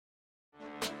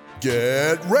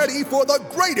Get ready for the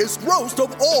greatest roast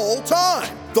of all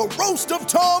time, the Roast of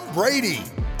Tom Brady,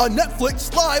 a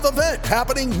Netflix live event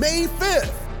happening May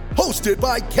 5th. Hosted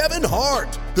by Kevin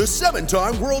Hart, the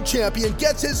 7-time world champion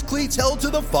gets his cleats held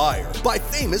to the fire by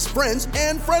famous friends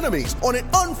and frenemies on an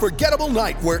unforgettable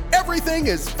night where everything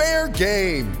is fair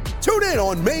game. Tune in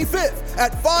on May 5th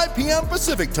at 5 p.m.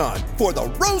 Pacific time for the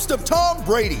Roast of Tom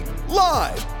Brady,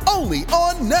 live only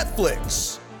on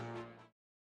Netflix.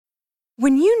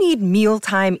 When you need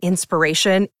mealtime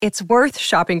inspiration, it's worth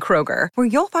shopping Kroger, where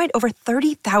you'll find over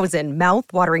 30,000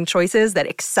 mouth-watering choices that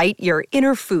excite your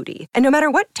inner foodie. And no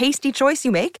matter what tasty choice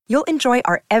you make, you'll enjoy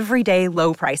our everyday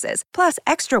low prices, plus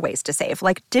extra ways to save,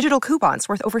 like digital coupons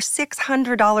worth over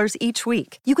 $600 each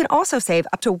week. You can also save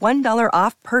up to $1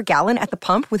 off per gallon at the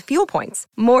pump with fuel points.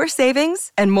 More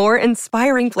savings and more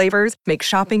inspiring flavors make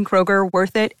shopping Kroger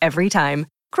worth it every time.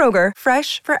 Kroger,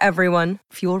 fresh for everyone.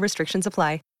 Fuel restrictions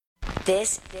apply.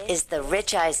 This is the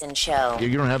Rich Eisen Show.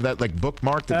 You don't have that like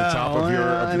bookmarked at the top of your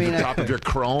top of your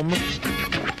Chrome? Live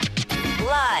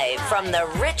from the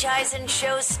Rich Eisen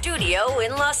Show studio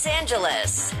in Los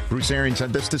Angeles. Bruce Arians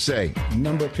had this to say. A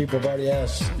number of people have already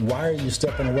asked, why are you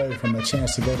stepping away from a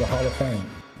chance to go to the Hall of Fame?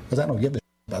 Because I don't give a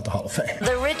about the Hall of Fame.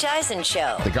 The Rich Eisen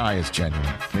Show. The guy is genuine.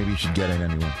 Maybe you should get in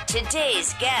anyway.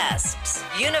 Today's guests: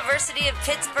 University of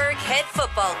Pittsburgh head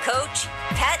football coach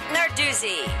Pat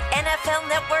Narduzzi, NFL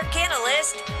Network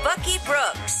analyst Bucky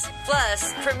Brooks,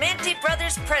 plus Permanente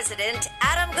Brothers president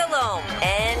Adam Galome.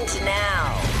 And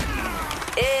now,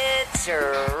 it's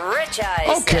Rich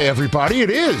Eisen. Okay, everybody, it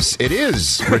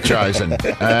is Rich Eisen.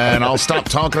 And I'll stop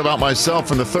talking about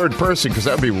myself in the third person because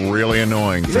that would be really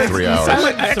annoying for 3 hours.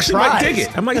 I actually might dig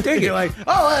it. I might dig it. You're like,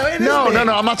 oh, it is No, me.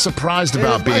 I'm not surprised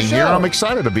about being here. I'm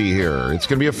excited to be here. It's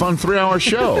going to be a fun 3-hour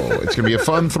show. It's going to be a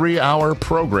fun 3-hour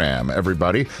program,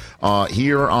 everybody.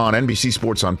 Here on NBC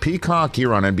Sports on Peacock,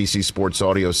 here on NBC Sports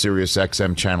Audio, Sirius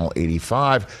XM Channel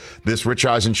 85. This Rich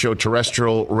Eisen Show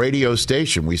terrestrial radio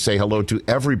station. We say hello to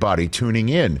everybody tuning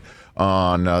in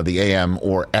on the AM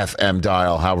or FM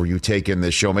dial, however you take in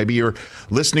this show. Maybe you're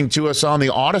listening to us on the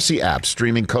Odyssey app,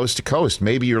 streaming coast to coast.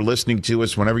 Maybe you're listening to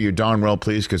us whenever you darn well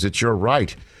please, because it's your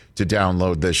right to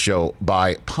download this show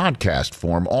by podcast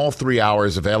form. All 3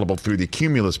 hours available through the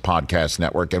Cumulus Podcast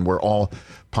Network, and where all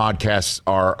podcasts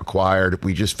are acquired.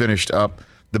 We just finished up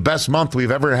the best month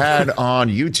we've ever had on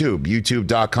YouTube,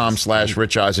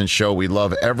 youtube.com/Rich Eisen Show. We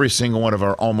love every single one of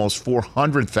our almost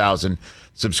 400,000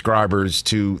 subscribers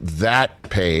to that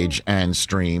page and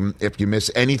stream. If you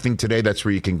miss anything today, that's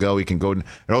where you can go. You can go, and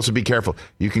also be careful.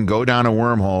 You can go down a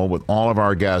wormhole with all of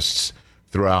our guests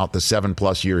throughout the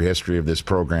 7+ year history of this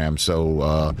program.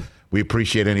 So we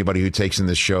appreciate anybody who takes in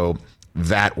this show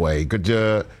that way. Good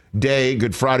day,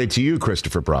 good Friday to you,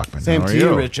 Christopher Brockman. Same to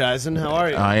you, Rich Eisen. How are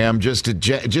you? I am just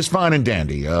fine and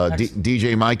dandy.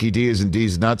 DJ Mikey D is in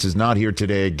D's Nuts is not here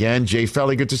today again. Jay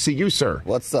Felly, good to see you, sir.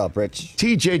 What's up, Rich?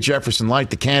 TJ Jefferson,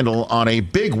 light the candle on a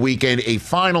big weekend, a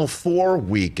Final Four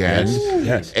weekend,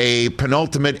 Yes. a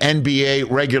penultimate NBA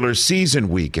regular season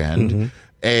weekend,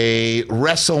 a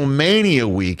WrestleMania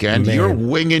weekend. Man. You're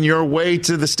winging your way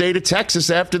to the state of Texas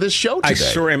after this show today. I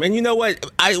sure am. And you know what?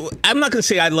 I'm not going to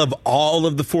say I love all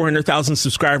of the 400,000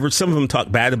 subscribers. Some of them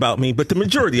talk bad about me, but the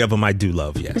majority of them I do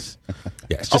love, yes.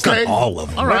 Yes, just Okay. not all of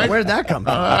them. All right. Where did that come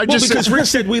from? Because Rich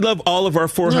said we love all of our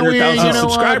 400,000 you know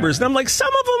subscribers. And I'm like, some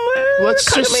of them Let's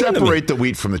kinda just mean to me. separate the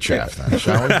wheat from the chaff, then,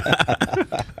 shall we?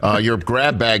 Your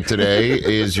grab bag today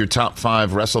is your top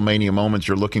 5 WrestleMania moments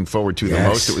you're looking forward to the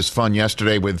most. It was fun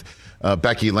yesterday with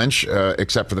Becky Lynch,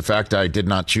 except for the fact I did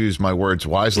not choose my words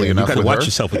wisely enough You got to with watch her.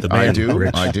 yourself with the band.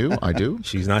 I do.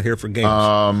 She's not here for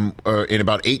games. In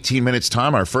about 18 minutes'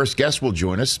 time, our first guest will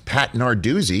join us. Pat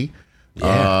Narduzzi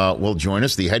will join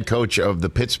us. The head coach of the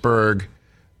Pittsburgh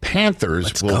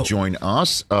Panthers will join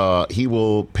us. He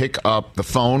will pick up the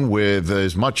phone with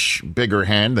his much bigger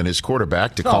hand than his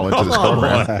quarterback to call into this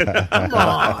program. No,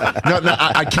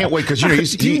 I can't wait because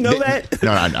he's. Do you know that?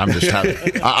 No, I'm just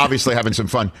obviously having some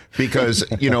fun because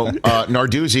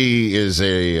Narduzzi is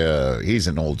he's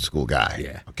an old school guy.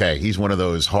 Yeah. Okay, he's one of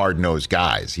those hard nosed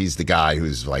guys. He's the guy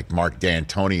who's like Mark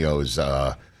D'Antonio's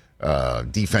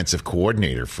defensive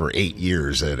coordinator for 8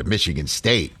 years at Michigan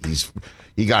State.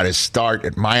 He got his start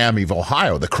at Miami of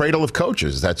Ohio, the cradle of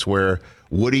coaches. That's where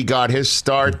Woody got his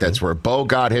start. That's where Bo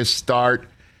got his start.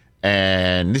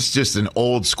 And this is just an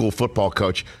old school football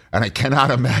coach. And I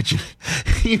cannot imagine.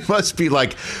 He must be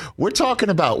like, we're talking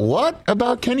about what?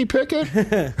 About Kenny Pickett?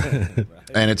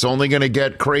 And it's only going to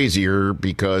get crazier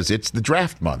because it's the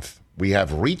draft month. We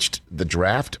have reached the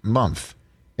draft month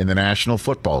in the National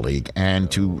Football League. And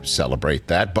to celebrate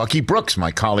that, Bucky Brooks,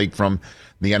 my colleague from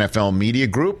the NFL Media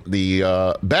Group,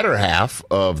 the better half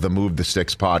of the Move the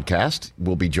Sticks podcast,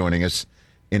 will be joining us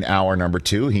in hour number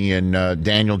 2. He and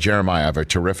Daniel Jeremiah have a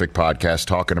terrific podcast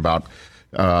talking about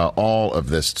all of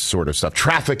this sort of stuff,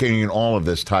 trafficking and all of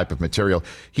this type of material.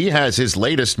 He has his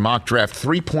latest mock draft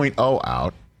 3.0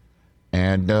 out,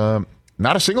 and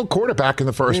not a single quarterback in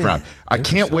the first round. I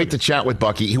can't wait to chat with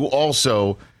Bucky, who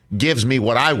also gives me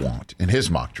what I want in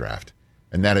his mock draft,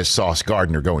 and that is Sauce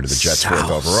Gardner going to the Jets 4th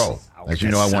overall. As you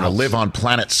know, I want to live on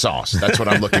planet Sauce. That's what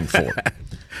I'm looking for.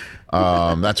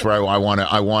 That's where I want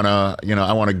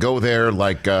to go there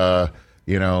like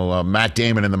Matt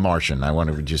Damon in The Martian. I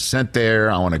want to just sit there.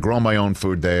 I want to grow my own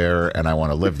food there, and I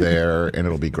want to live there, and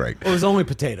it'll be great. It was only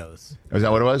potatoes. Is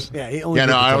that what it was? Yeah.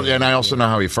 I also know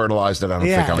how he fertilized it. I don't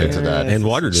think I'm into that. And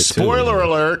watered it too. Spoiler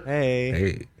alert.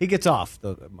 Hey. He gets off.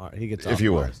 He gets off. If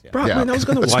you will. Mars, yeah. Bro, man, I was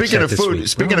going to watch Speaking that of this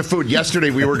food, week. of food,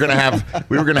 yesterday we were going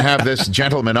to have this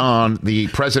gentleman on, the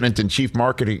president and chief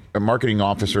marketing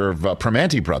officer of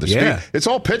Primanti Brothers. Yeah. It's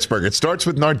all Pittsburgh. It starts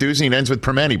with Narduzzi and ends with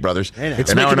Primanti Brothers.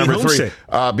 It's and hour making me number 3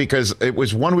 homesick. because it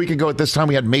was 1 week ago at this time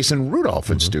we had Mason Rudolph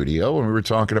in studio, and we were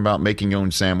talking about making your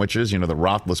own sandwiches. You know, the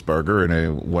Roethlisberger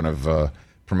and one of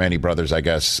Primanti Brothers, I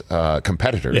guess,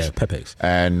 competitors. Yeah, Pepe's.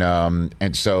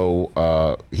 And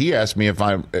so he asked me if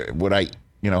would I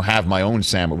have my own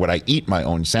sandwich? Would I eat my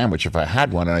own sandwich if I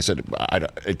had one? And I said,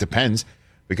 it depends,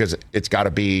 because it's got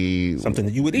to be something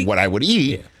that you would eat. What I would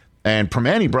eat. Yeah. And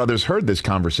Primanti Brothers heard this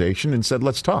conversation and said,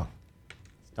 let's talk.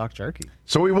 Let's talk jerky.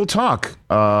 So we will talk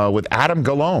with Adam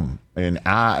Galome in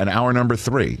hour number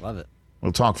 3. Love it.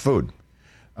 We'll talk food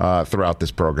throughout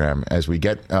this program as we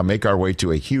make our way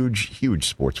to a huge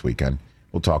sports weekend.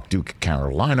 We'll talk Duke,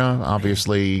 Carolina,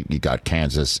 obviously. You got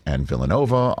Kansas and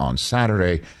Villanova on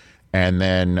Saturday. And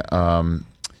then,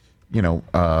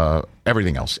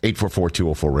 everything else.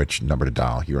 844-204-RICH, number to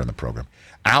dial here on the program.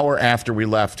 Hour after we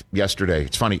left yesterday,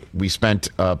 it's funny, we spent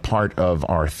part of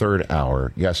our third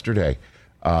hour yesterday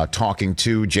talking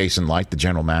to Jason Licht, the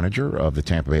general manager of the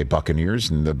Tampa Bay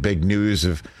Buccaneers, and the big news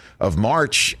of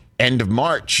March, end of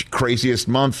March, craziest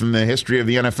month in the history of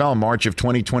the NFL, March of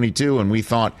 2022. And we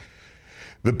thought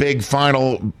the big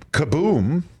final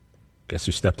kaboom. Guess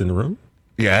who stepped in the room?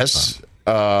 Yes.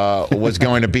 Was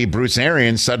going to be Bruce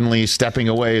Arians suddenly stepping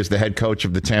away as the head coach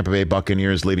of the Tampa Bay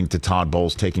Buccaneers, leading to Todd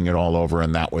Bowles taking it all over.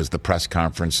 And that was the press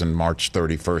conference on March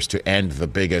 31st to end the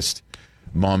biggest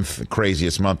month,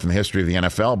 craziest month in the history of the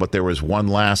NFL. But there was one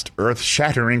last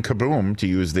earth-shattering kaboom, to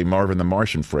use the Marvin the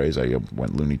Martian phrase. I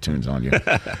went Looney Tunes on you.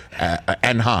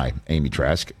 And hi, Amy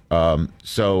Trask.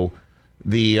 So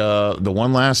the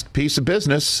one last piece of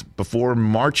business before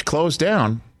March closed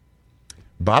down,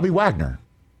 Bobby Wagner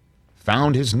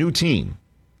found his new team.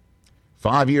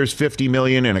 5 years, $50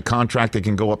 million, and a contract that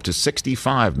can go up to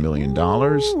 $65 million.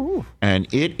 Ooh.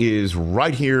 And it is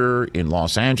right here in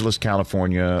Los Angeles,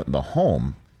 California, the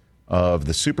home of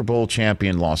the Super Bowl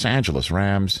champion Los Angeles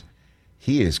Rams.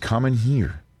 He is coming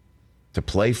here to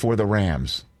play for the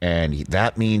Rams. And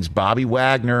that means Bobby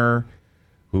Wagner,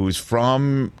 who's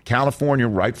from California,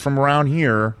 right from around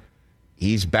here,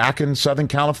 he's back in Southern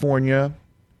California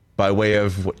by way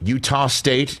of Utah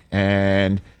State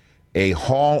and a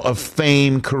Hall of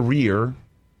Fame career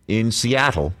in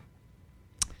Seattle.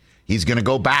 He's going to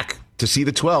go back to see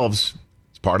the 12s.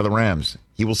 It's part of the Rams.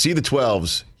 He will see the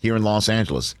 12s here in Los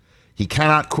Angeles. He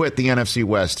cannot quit the NFC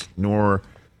West, nor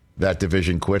that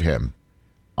division quit him.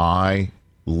 I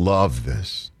love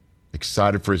this.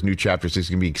 Excited for his new chapter. It's going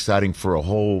to be exciting for a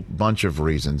whole bunch of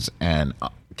reasons, and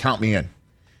count me in.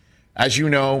 As you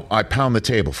know, I pound the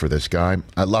table for this guy.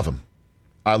 I love him.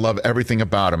 I love everything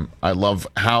about him. I love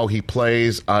how he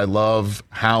plays. I love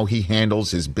how he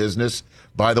handles his business.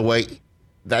 By the way,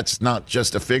 that's not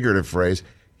just a figurative phrase.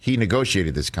 He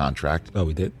negotiated this contract. Oh,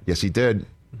 he did? Yes, he did.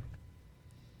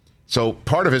 So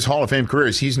part of his Hall of Fame career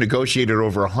is he's negotiated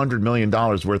over $100 million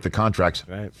worth of contracts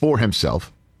for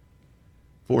himself.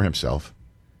 For himself.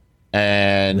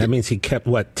 And that means he kept,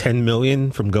 what, $10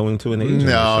 million from going to an agent?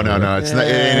 No. It's not,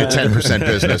 it ain't a 10%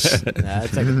 business.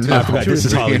 It's like this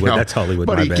is Hollywood. That's Hollywood.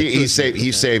 But he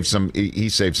saved some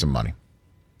money,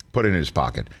 put it in his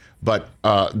pocket. But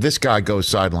this guy goes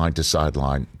sideline to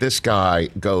sideline. This guy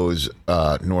goes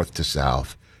north to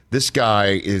south. This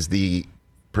guy is the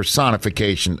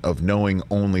personification of knowing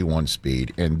only one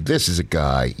speed. And this is a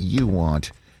guy you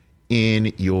want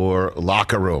in your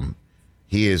locker room.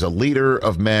 He is a leader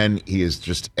of men. He is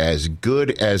just as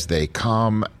good as they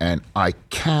come. And I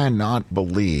cannot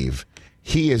believe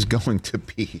he is going to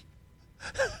be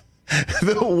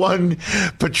the one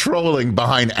patrolling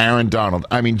behind Aaron Donald.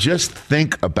 I mean, just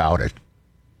think about it.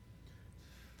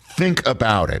 think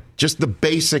about it. Just the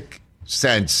basic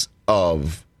sense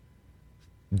of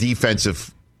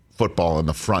defensive football in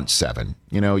the front seven.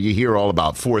 You know, you hear all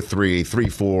about 4-3,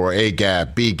 3-4, A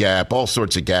gap, B gap, all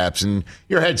sorts of gaps, and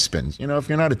your head spins. You know, if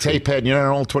you're not a tape head and you're not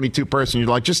an all-22 person, you're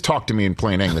like, just talk to me in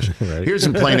plain English. Right. Here's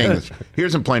in plain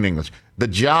English. The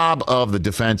job of the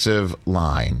defensive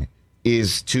line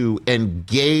is to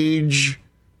engage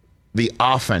the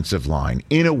offensive line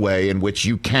in a way in which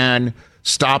you can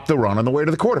stop the run on the way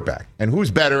to the quarterback. And who's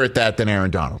better at that than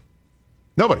Aaron Donald?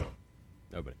 Nobody.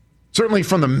 Certainly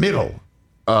from the middle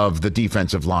of the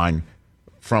defensive line,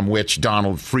 from which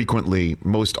Donald frequently,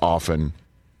 most often,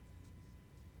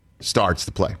 starts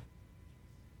the play.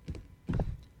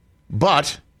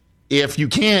 But if you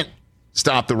can't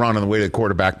stop the run on the way to the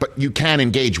quarterback, but you can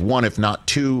engage one, if not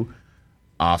two,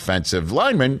 offensive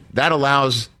linemen, that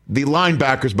allows the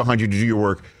linebackers behind you to do your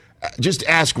work. Just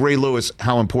ask Ray Lewis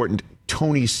how important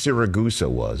Tony Siragusa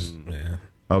was. Yeah.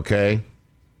 Okay?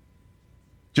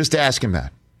 Just ask him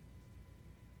that.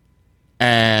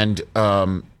 And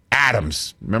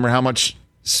Adams, remember how much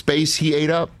space he ate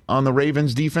up on the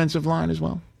Ravens defensive line as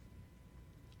well?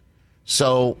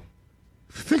 So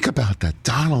think about that.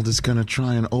 Donald is going to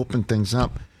try and open things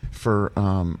up for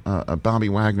Bobby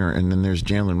Wagner, and then there's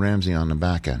Jalen Ramsey on the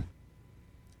back end.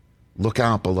 Look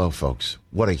out below, folks.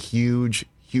 What a huge,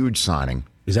 huge signing.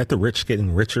 Is that the rich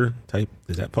getting richer type?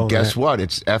 Is that Paul? Guess what?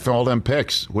 It's F all them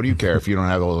picks. What do you care if you don't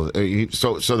have all of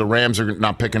so the Rams are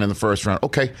not picking in the first round.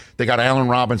 Okay, they got Allen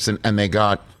Robinson and they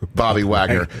got Bobby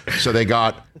Wagner. So they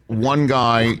got one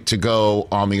guy to go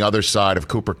on the other side of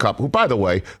Cooper Kupp, who, by the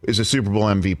way, is a Super Bowl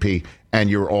MVP, and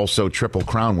you're also Triple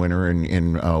Crown winner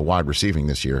in wide receiving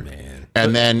this year. Man.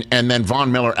 And then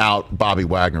Von Miller out, Bobby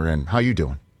Wagner in. How you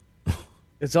doing?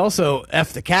 It's also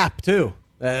F the cap, too.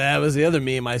 That was the other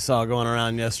meme I saw going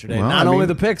around yesterday. Well, Not only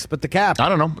the picks, but the cap. I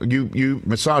don't know. You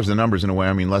massage the numbers in a way.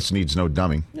 I mean, less needs no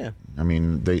dummy. Yeah. I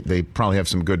mean, they probably have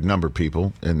some good number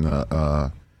people in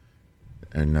the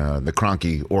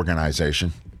Kroenke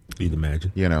organization. You'd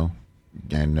imagine. You know,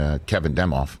 and Kevin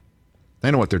Demoff.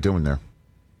 They know what they're doing there,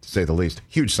 to say the least.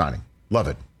 Huge signing. Love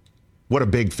it. What a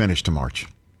big finish to March.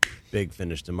 Big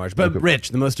finish to March. But, Rich,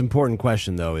 the most important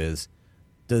question, though, is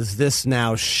does this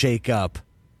now shake up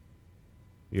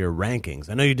your rankings?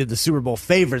 I know you did the Super Bowl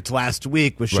favorites last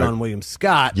week with Sean William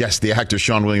Scott. Yes, the actor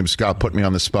Sean William Scott put me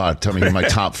on the spot. Tell me who my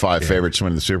top 5 favorites to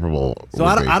win the Super Bowl. So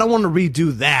I don't want to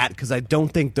redo that because I don't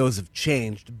think those have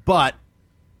changed. But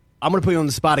I'm going to put you on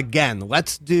the spot again.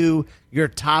 Let's do your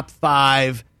top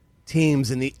 5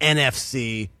 teams in the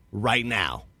NFC right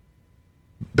now.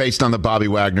 Based on the Bobby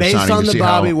Wagner signing. Based on the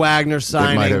Bobby Wagner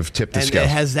signing. It might have tipped the scale.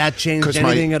 Has that changed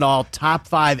anything at all? Top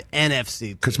 5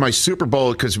 NFC. Because my Super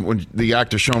Bowl, because when the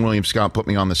actor Sean William Scott put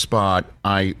me on the spot,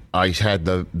 I had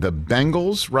the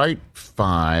Bengals, right?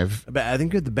 5. I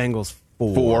think you had the Bengals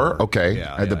 4. 4, okay.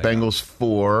 Yeah, I had the Bengals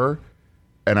 4,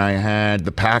 and I had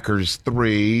the Packers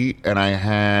 3, and I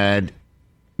had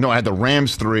the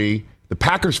Rams 3, the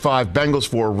Packers 5, Bengals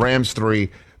 4, Rams 3,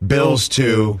 Bills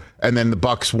 2, and then the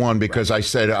Bucks 1 because I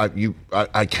said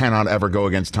I cannot ever go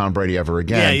against Tom Brady ever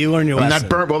again. Yeah, you learned your lesson.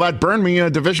 That burned me a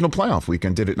divisional playoff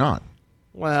weekend, did it not?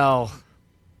 Well,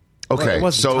 okay.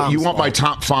 So Tom's you want fault. my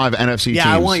top 5 NFC teams?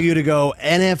 Yeah, I want you to go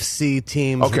NFC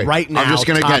teams right now. I'm just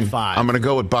gonna top 5. I'm going to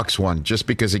go with Bucks 1 just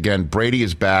because again Brady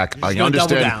is back. I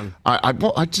understand.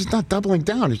 I'm just not doubling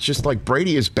down. It's just like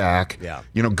Brady is back. Yeah.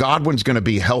 You know, Godwin's going to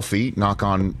be healthy. Knock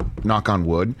on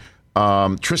wood.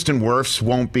 Tristan Wirfs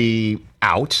won't be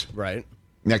out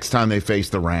next time they face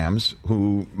the Rams,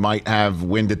 who might have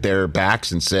wind at their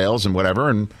backs and sails and whatever.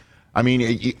 And I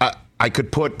mean, I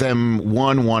could put them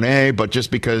 1A, but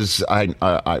just because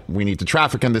we need to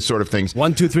traffic in this sort of things.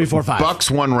 1, 2, 3, 4, 5.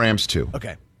 Bucks 1, Rams 2.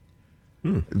 Okay.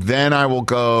 Then I will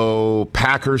go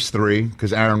Packers 3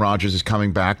 because Aaron Rodgers is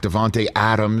coming back. Devontae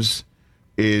Adams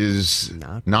is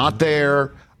not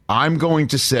there. I'm going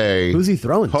to say... Who's he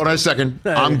throwing to? Hold on a second.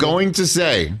 I'm going to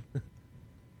say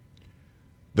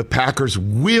the Packers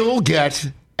will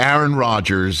get Aaron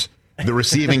Rodgers the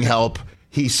receiving help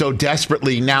he so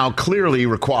desperately now clearly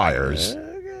requires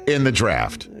in the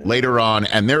draft later on.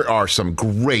 And there are some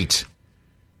great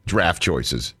draft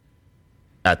choices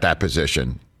at that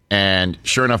position. And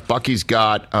sure enough, Bucky's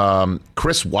got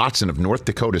Chris Watson of North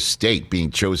Dakota State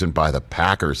being chosen by the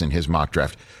Packers in his mock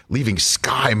draft, leaving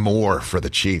Sky Moore for the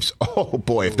Chiefs. Oh,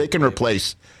 boy, if they can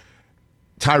replace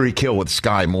Tyreek Hill with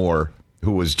Sky Moore,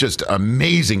 who was just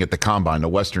amazing at the Combine, the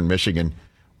Western Michigan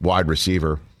wide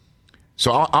receiver.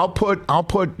 So I'll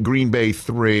put Green Bay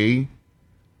 3.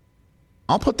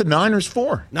 I'll put the Niners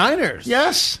 4. Niners?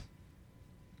 Yes.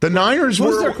 The Niners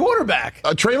Who's their quarterback?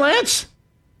 Trey Lance.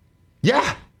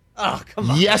 Yeah. Oh,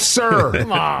 come on. Yes, sir.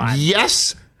 Come on.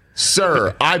 Yes,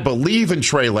 sir. I believe in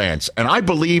Trey Lance, and I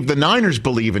believe the Niners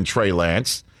believe in Trey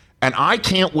Lance, and I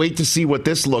can't wait to see what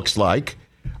this looks like.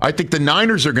 I think the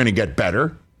Niners are going to get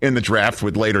better in the draft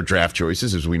with later draft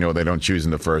choices, as we know they don't choose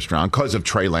in the first round because of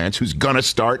Trey Lance, who's going to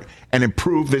start and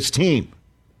improve this team.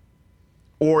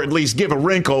 Or at least give a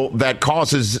wrinkle that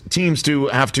causes teams to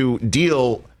have to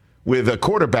deal with a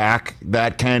quarterback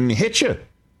that can hit you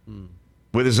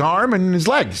with his arm and his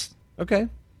legs. Okay.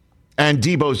 And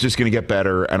Debo's just going to get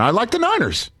better. And I like the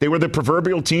Niners. They were the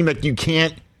proverbial team that you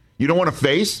don't want to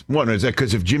face. What, is that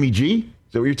because of Jimmy G? Is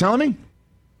that what you're telling me?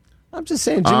 I'm just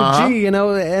saying, Jimmy G, the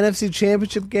NFC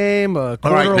Championship game. All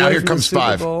right, now here comes Super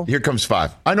 5. Bowl. Here comes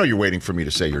 5. I know you're waiting for me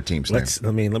to say your team's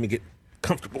name. Let me get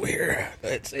comfortable here.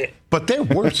 That's it. But they're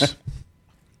worse.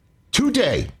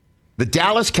 Today, the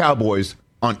Dallas Cowboys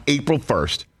on April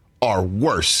 1st are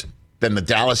worse than the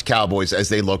Dallas Cowboys as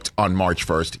they looked on March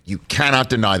 1st. You cannot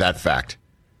deny that fact.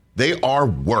 They are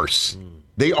worse.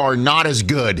 They are not as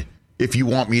good, if you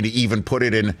want me to even put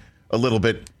it in a little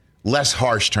bit less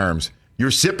harsh terms.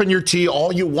 You're sipping your tea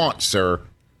all you want, sir.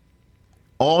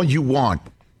 All you want.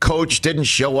 Coach didn't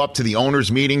show up to the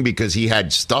owners' meeting because he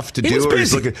had stuff to do.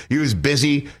 He was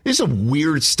busy. There's some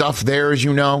weird stuff there, as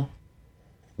you know.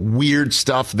 Weird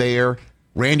stuff there.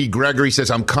 Randy Gregory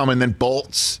says, I'm coming, then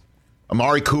bolts.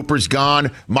 Amari Cooper's gone.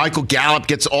 Michael Gallup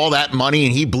gets all that money,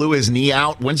 and he blew his knee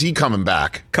out. When's he coming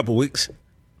back? Couple weeks.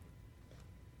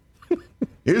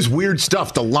 Here's weird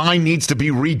stuff. The line needs to be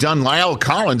redone. Lyle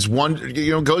Collins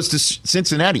goes to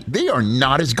Cincinnati. They are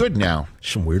not as good now.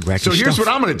 Some weird wacky So here's stuff.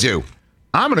 what I'm going to do.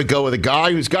 I'm going to go with a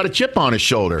guy who's got a chip on his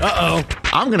shoulder. Uh-oh.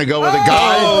 I'm going to go with a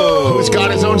guy who's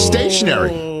got his own stationery.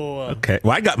 Okay.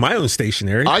 Well, I got my own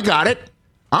stationery. I got it.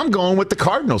 I'm going with the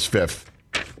Cardinals 5th.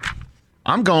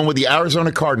 I'm going with the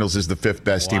Arizona Cardinals as the 5th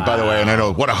best team. By the way, and I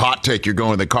know what a hot take you're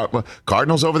going with the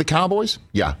Cardinals over the Cowboys?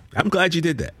 Yeah. I'm glad you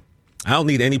did that. I don't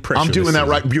need any pressure. I'm doing that season.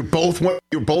 right. You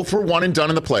both were one and done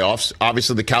in the playoffs.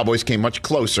 Obviously, the Cowboys came much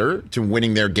closer to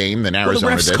winning their game than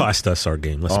Arizona the refs did. cost us our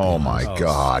game. Let's be honest. My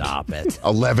God! Stop it.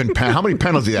 11. How many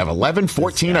penalties do you have? 11,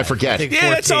 14? I forget. Yeah,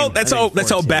 that's all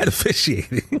bad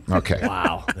officiating. Okay.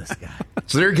 Wow, this guy.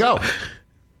 So there you go. How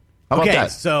about Okay,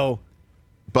 that? so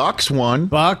Bucks won.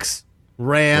 Bucks,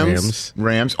 Rams.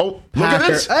 Oh, look at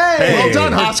this. Hey, well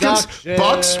done, Hoskins. production.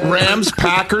 Bucks, Rams,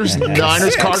 Packers,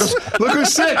 Niners, Cardinals. Look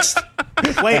who's 6th.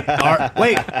 Wait.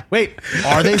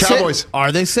 Are they Cowboys. 6?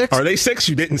 Are they 6? Are they 6?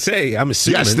 You didn't say. I'm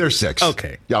assuming. Yes, they're 6.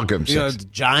 Okay. Yeah, I'll give them 6. The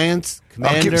Giants,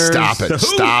 I'll give, Commanders. stop it. Who?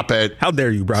 Stop it. How dare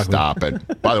you, Broccoli? Stop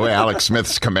it. By the way, Alex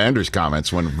Smith's Commanders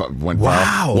comments when Wow, a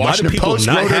lot of Washington people Post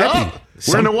not wrote it happy. up.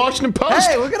 We're in the Washington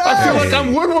Post. Hey, look at I feel us. like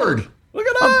I'm Woodward. Look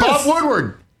at I'm us. Bob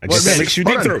Woodward. I guess that makes you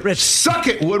dig through. Rich. Suck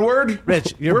it, Woodward.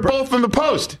 Rich, we're both in the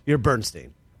Post. You're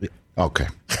Bernstein. Okay.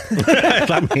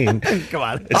 I mean, Come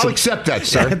on. I'll accept that,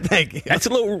 sir. Thank you. that's a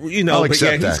little, I'll but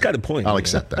accept yeah, that. he's got a point. I'll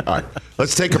accept that. All right.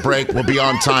 Let's take a break. We'll be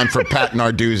on time for Pat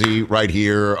Narduzzi right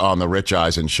here on the Rich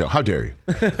Eisen Show. How dare you?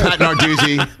 Pat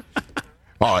Narduzzi.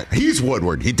 Oh, he's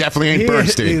Woodward. He definitely ain't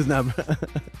Bernstein. He's not.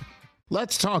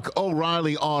 Let's talk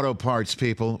O'Reilly Auto Parts,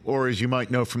 people. Or as you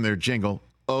might know from their jingle,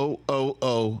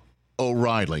 O-O-O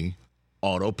O'Reilly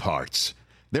Auto Parts.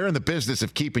 They're in the business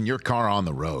of keeping your car on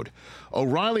the road.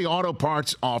 O'Reilly Auto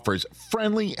Parts offers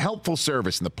friendly, helpful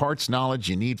service and the parts knowledge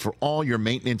you need for all your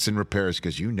maintenance and repairs,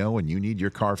 because you know when you need your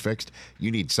car fixed, you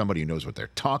need somebody who knows what they're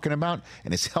talking about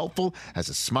and is helpful, has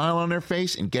a smile on their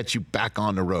face, and gets you back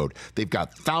on the road. They've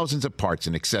got thousands of parts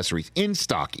and accessories in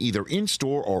stock, either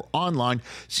in-store or online,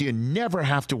 so you never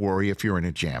have to worry if you're in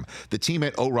a jam. The team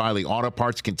at O'Reilly Auto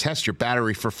Parts can test your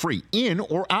battery for free in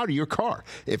or out of your car.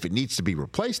 If it needs to be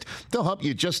replaced, they'll help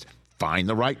you just find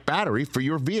the right battery for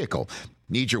your vehicle.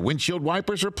 Need your windshield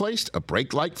wipers replaced, a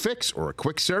brake light fix, or a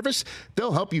quick service?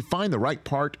 They'll help you find the right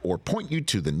part or point you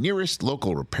to the nearest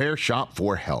local repair shop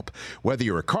for help. Whether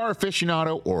you're a car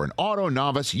aficionado or an auto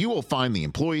novice, you will find the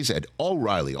employees at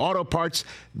O'Reilly Auto Parts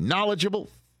knowledgeable,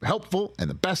 helpful, and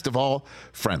the best of all,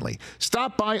 friendly.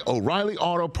 Stop by O'Reilly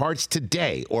Auto Parts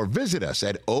today or visit us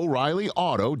at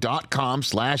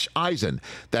O'ReillyAuto.com/Eisen.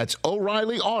 That's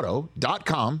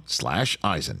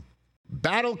O'ReillyAuto.com/Eisen.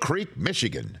 Battle Creek,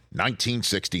 Michigan,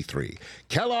 1963.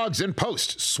 Kellogg's and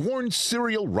Post, sworn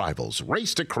cereal rivals,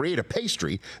 race to create a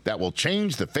pastry that will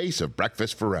change the face of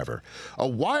breakfast forever. A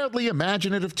wildly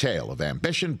imaginative tale of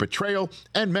ambition, betrayal,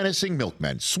 and menacing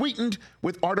milkmen, sweetened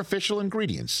with artificial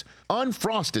ingredients.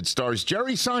 Unfrosted stars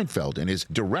Jerry Seinfeld in his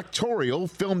directorial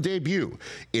film debut.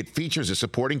 It features a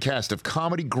supporting cast of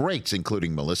comedy greats,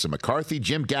 including Melissa McCarthy,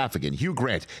 Jim Gaffigan, Hugh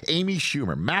Grant, Amy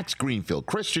Schumer, Max Greenfield,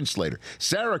 Christian Slater,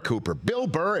 Sarah Cooper, Bill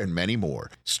Burr, and many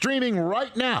more. Streaming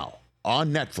right now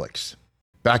on Netflix.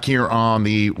 Back here on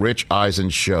the Rich Eisen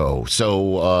Show.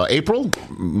 So April,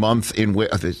 month in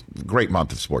great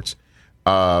month of sports.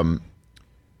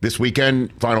 This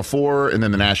weekend, Final Four, and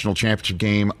then the national championship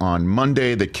game on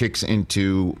Monday that kicks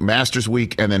into Masters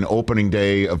Week, and then opening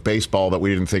day of baseball that we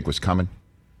didn't think was coming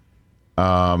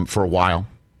for a while.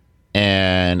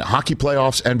 And hockey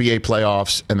playoffs, NBA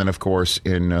playoffs, and then, of course,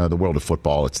 in the world of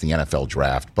football, it's the NFL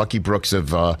draft. Bucky Brooks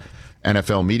of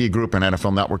NFL Media Group and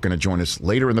NFL Network going to join us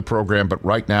later in the program. But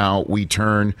right now, we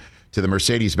turn to the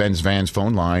Mercedes-Benz Vans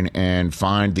phone line and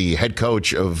find the head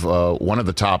coach of one of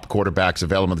the top quarterbacks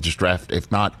available in this draft,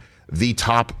 if not the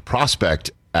top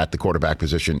prospect at the quarterback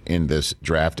position in this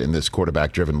draft, in this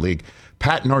quarterback-driven league.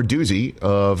 Pat Narduzzi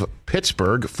of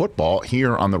Pittsburgh football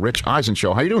here on the Rich Eisen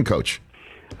Show. How you doing, Coach?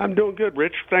 I'm doing good,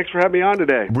 Rich. Thanks for having me on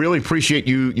today. Really appreciate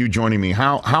you joining me.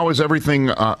 How is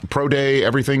everything, pro day,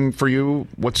 everything for you?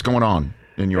 What's going on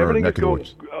in your neck of the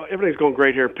woods? Everything's going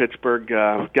great here in Pittsburgh.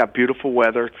 We've got beautiful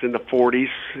weather. It's in the 40s,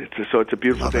 so it's a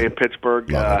beautiful day in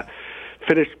Pittsburgh.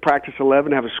 Finished practice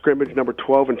 11, have a scrimmage number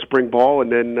 12 in spring ball,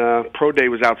 and then pro day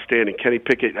was outstanding. Kenny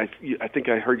Pickett, I think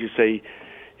I heard you say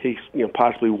he's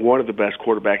possibly one of the best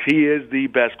quarterbacks. He is the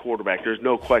best quarterback. There's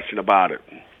no question about it.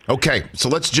 Okay, so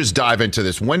let's just dive into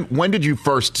this. When did you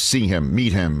first see him,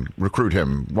 meet him, recruit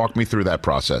him? Walk me through that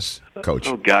process, Coach.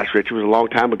 Oh, gosh, Rich, it was a long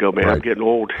time ago, man. Right. I'm getting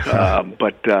old.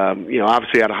 But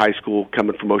obviously out of high school,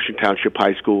 coming from Ocean Township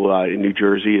High School in New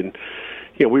Jersey, and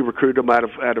we recruited him out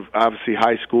of obviously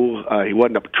high school. He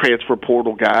wasn't a transfer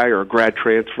portal guy or a grad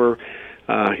transfer.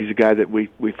 He's a guy that we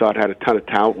thought had a ton of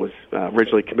talent, was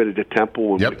originally committed to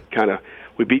Temple. And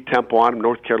we beat Temple on him,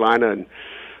 North Carolina, and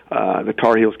the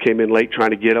Tar Heels came in late trying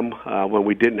to get him. When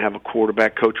we didn't have a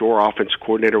quarterback coach or offensive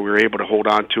coordinator, we were able to hold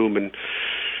on to him. And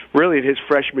really, in his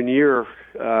freshman year,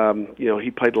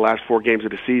 he played the last 4 games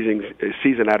of the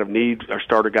season out of need. Our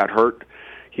starter got hurt.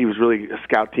 He was really a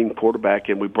scout team quarterback,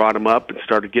 and we brought him up and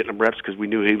started getting him reps because we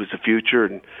knew he was the future.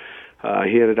 And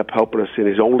he ended up helping us in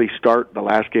his only start, the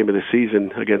last game of the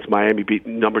season against Miami, beat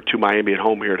number 2 Miami at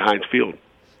home here at Heinz Field.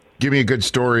 Give me a good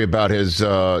story about his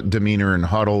demeanor and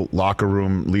huddle, locker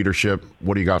room leadership.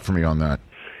 What do you got for me on that,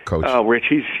 Coach? Rich,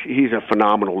 he's a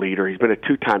phenomenal leader. He's been a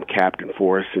 2-time captain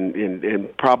for us,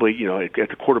 and probably at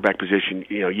the quarterback position,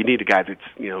 you need a guy that's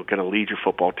going to lead your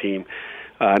football team.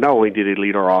 Not only did he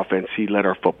lead our offense, he led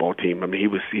our football team. I mean,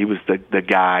 he was the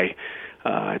guy.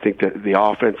 I think that the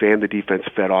offense and the defense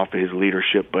fed off of his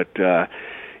leadership, but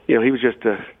he was just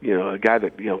a guy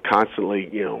that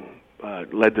constantly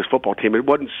led this football team. It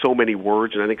wasn't so many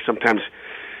words, and I think sometimes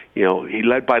he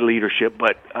led by leadership,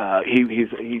 but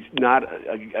he's not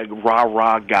a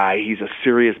rah-rah guy. He's a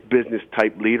serious business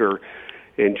type leader,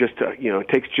 and just it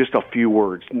takes just a few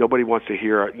words. Nobody wants to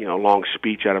hear a long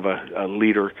speech out of a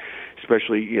leader,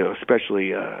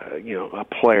 especially a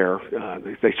player.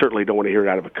 They certainly don't want to hear it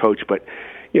out of a coach, but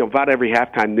about every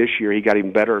halftime this year, he got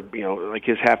even better. Like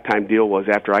his halftime deal was,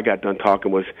 after I got done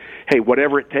talking, was, hey,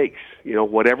 whatever it takes,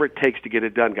 whatever it takes to get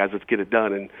it done, guys, let's get it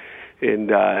done.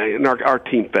 And our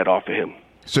team fed off of him.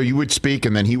 So you would speak,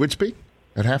 and then he would speak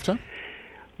at halftime?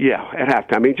 Yeah, at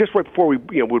halftime. I mean, just right before we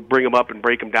would bring him up and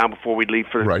break him down before we'd leave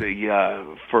for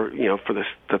the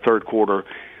third quarter.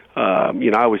 I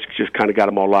always just kind of got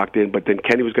them all locked in, but then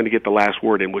Kenny was going to get the last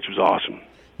word in, which was awesome.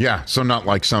 Yeah, so not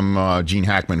like some Gene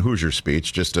Hackman Hoosier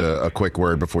speech, just a quick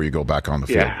word before you go back on the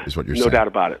field, is what you're saying. No doubt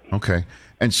about it. Okay.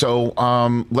 And so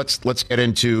let's get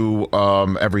into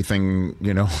everything,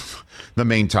 the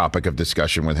main topic of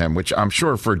discussion with him, which I'm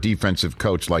sure for a defensive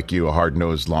coach like you, a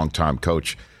hard-nosed, long-time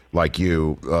coach like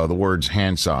you, the words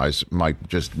hand size might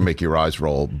just make your eyes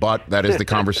roll. But that is the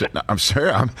conversation. I'm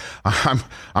sorry,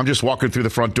 I'm just walking through the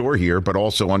front door here, but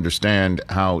also understand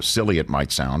how silly it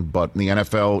might sound. But in the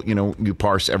NFL, you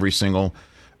parse every single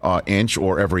inch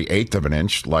or every eighth of an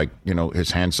inch, like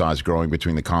his hand size growing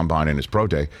between the combine and his pro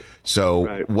day. So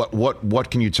right.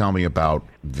 What can you tell me about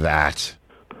that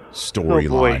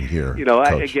storyline here?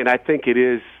 I think it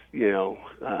is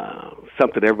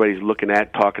something everybody's looking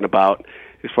at, talking about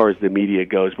as far as the media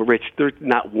goes. But, Rich, there's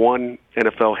not one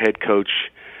NFL head coach,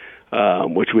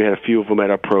 which we had a few of them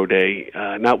at our pro day,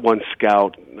 not one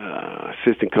scout,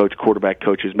 assistant coach, quarterback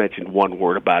coach has mentioned one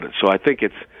word about it. So I think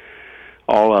it's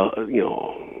all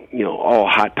all a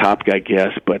hot topic, I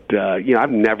guess. But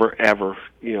I've never ever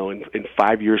in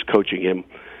 5 years coaching him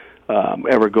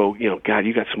ever go, God,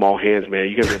 you got small hands, man.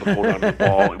 You got to be able to hold on to the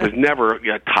ball. It was never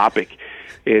a topic.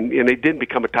 And it didn't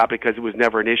become a topic because it was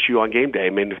never an issue on game day. I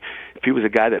mean, if he was a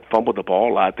guy that fumbled the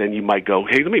ball a lot, then you might go,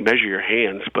 hey, let me measure your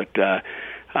hands. But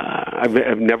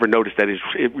I've never noticed that.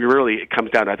 It comes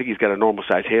down to, I think he's got a normal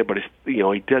size hand, but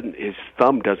his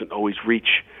thumb doesn't always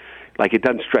reach like it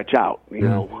doesn't stretch out,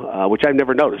 which I've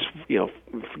never noticed.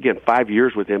 Again, 5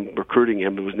 years with him, recruiting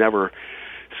him, it was never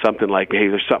something like, hey,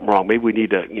 there's something wrong. Maybe we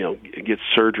need to, get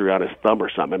surgery on his thumb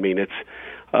or something. I mean, it's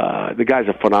the guy's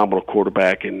a phenomenal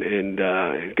quarterback and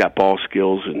he's got ball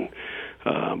skills and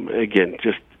again,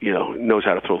 just knows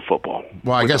how to throw the football.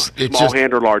 Well, I guess it's small just,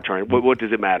 hand or large hand. What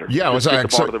does it matter? Yeah, just get the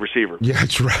ball to the receiver. Yeah,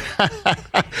 that's right.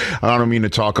 I don't mean to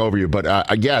talk over you, but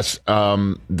I guess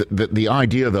the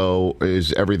idea though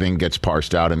is everything gets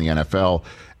parsed out in the NFL,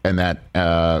 and that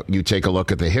you take a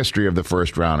look at the history of the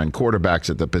first round and quarterbacks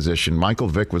at the position. Michael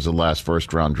Vick was the last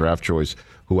first round draft choice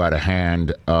who had a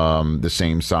hand the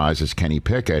same size as Kenny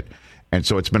Pickett. And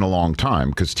so it's been a long time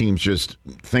because teams just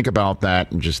think about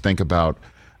that and just think about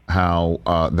how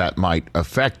that might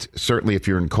affect, certainly if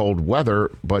you're in cold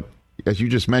weather. But as you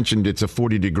just mentioned, it's a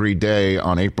 40-degree day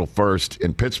on April 1st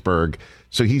in Pittsburgh.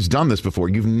 So he's done this before.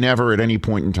 You've never at any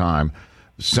point in time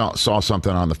saw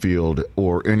something on the field.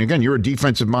 And again, you're a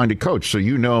defensive-minded coach, so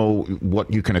you know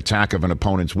what you can attack of an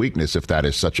opponent's weakness if that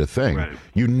is such a thing. Right.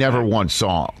 You never once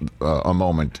saw a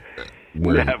moment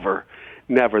where... Never.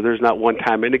 There's not one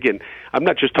time. And again, I'm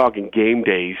not just talking game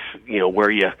days,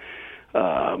 where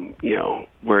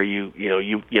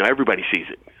everybody sees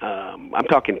it. I'm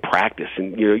talking practice,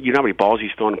 and you know how many balls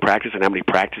he's thrown in practice and how many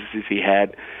practices he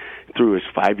had through his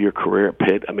 5-year career at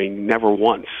Pitt. I mean, never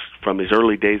once from his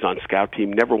early days on scout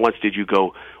team, never once did you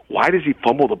go, why does he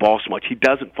fumble the ball so much? He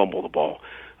doesn't fumble the ball.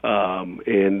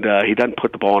 And he doesn't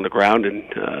put the ball on the ground,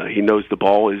 and he knows the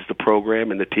ball is the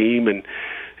program and the team, and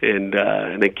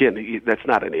again, that's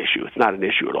not an issue. It's not an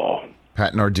issue at all.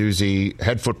 Pat Narduzzi,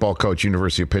 head football coach,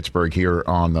 University of Pittsburgh, here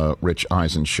on the Rich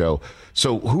Eisen Show.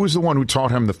 So who was the one who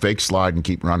taught him the fake slide and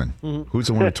keep running? Mm-hmm. Who's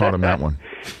the one who taught him that one?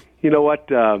 You know what?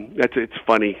 It's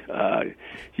funny.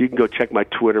 You can go check my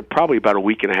Twitter probably about a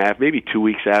week and a half, maybe 2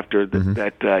 weeks after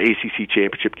that ACC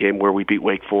championship game where we beat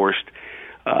Wake Forest.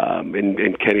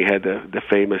 And Kenny had the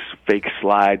famous fake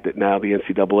slide that now the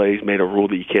NCAA has made a rule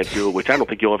that you can't do it, which I don't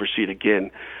think you'll ever see it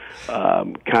again.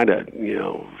 Kind of,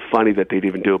 funny that they'd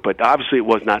even do it, but obviously it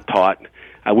was not taught.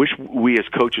 I wish we as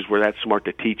coaches were that smart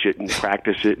to teach it and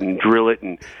practice it and drill it,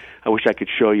 and I wish I could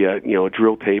show you, a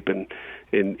drill tape and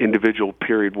an individual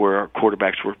period where our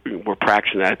quarterbacks were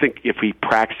practicing that. I think if he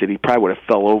practiced it, he probably would have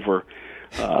fell over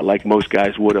like most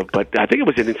guys would have, but I think it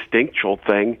was an instinctual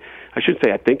thing. I shouldn't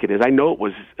say I think it is. I know it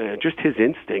was just his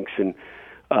instincts, and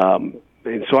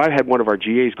so I had one of our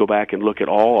GAs go back and look at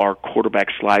all our quarterback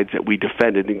slides that we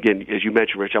defended. And again, as you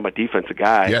mentioned, Rich, I'm a defensive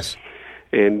guy. Yes.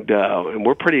 And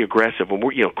we're pretty aggressive. And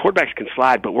we're quarterbacks can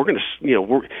slide, but we're going to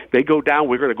they go down,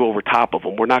 we're going to go over top of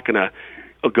them. We're not going to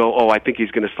go, I think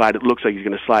he's going to slide. It looks like he's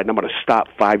going to slide, and I'm going to stop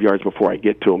 5 yards before I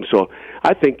get to him. So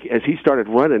I think as he started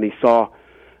running, he saw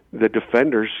the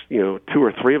defenders, 2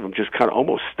 or 3 of them just kind of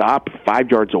almost stop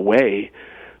 5 yards away.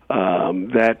 He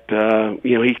kind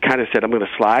of said, I'm going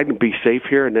to slide and be safe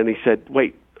here. And then he said,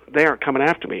 wait, they aren't coming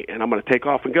after me, and I'm going to take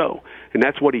off and go. And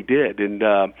that's what he did. And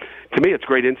to me, it's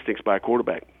great instincts by a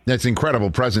quarterback. That's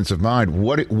incredible presence of mind.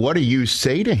 What do you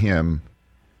say to him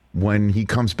when he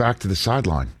comes back to the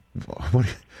sideline?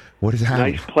 What is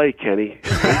happening? Nice play, Kenny.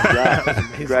 Great job.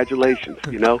 Congratulations.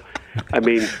 I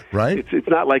mean, right? It's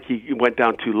not like he went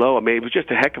down too low. I mean, it was just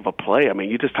a heck of a play. I mean,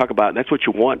 you just talk about, that's what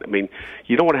you want. I mean,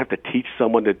 you don't want to have to teach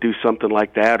someone to do something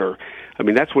like that,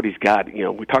 that's what he's got.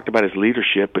 We talked about his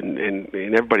leadership, and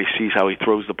everybody sees how he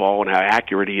throws the ball and how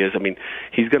accurate he is. I mean,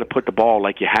 he's going to put the ball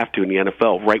like you have to in the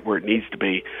NFL, right where it needs to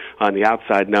be, on the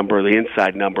outside number or the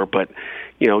inside number. But,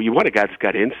 you want a guy that's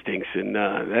got instincts, and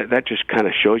that just kind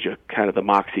of shows you kind of the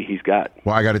moxie he's got.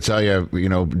 Well, I got to tell you,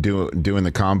 doing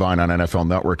the combine on NFL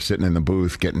Network, sitting in the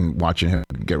booth, watching him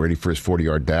get ready for his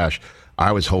 40-yard dash,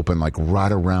 I was hoping like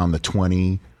right around the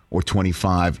 20 or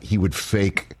 25, he would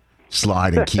fake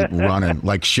slide and keep running,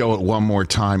 like show it one more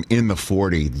time in the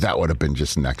 40. That would have been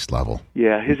just next level.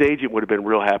 Yeah, his agent would have been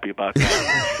real happy about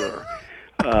that, for sure.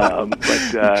 But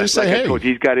just say, hey. Coach,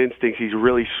 he's got instincts. He's a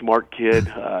really smart kid.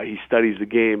 He studies the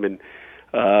game, and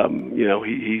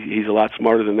he's a lot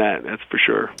smarter than that. That's for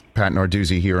sure. Pat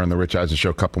Narduzzi here on the Rich Eisen Show.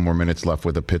 A couple more minutes left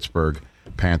with the Pittsburgh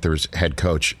Panthers head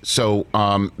coach. So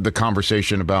the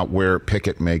conversation about where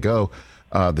Pickett may go,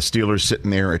 the Steelers sitting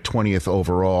there at 20th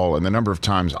overall, and the number of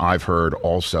times I've heard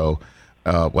also,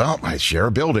 I share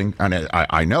a building, and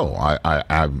I know,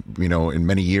 I in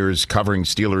many years covering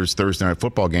Steelers Thursday night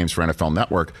football games for NFL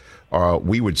Network,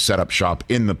 we would set up shop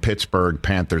in the Pittsburgh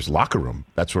Panthers locker room.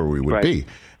 That's where we would be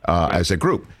as a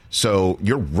group. So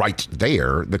you're right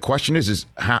there. The question is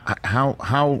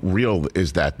how real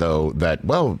is that, though, that,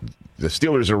 the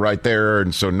Steelers are right there,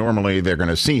 and so normally they're going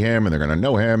to see him and they're going to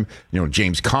know him.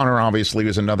 James Conner obviously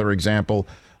is another example.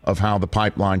 of how the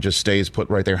pipeline just stays put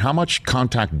right there. How much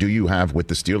contact do you have with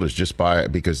the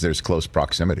Steelers because there's close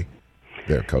proximity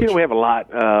there, Coach? We have a lot.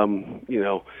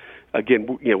 Again,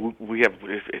 we have.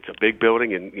 It's a big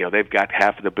building, and they've got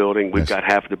half of the building. We've got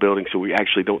half of the building, so we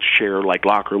actually don't share like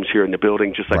locker rooms here in the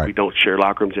building, just like we don't share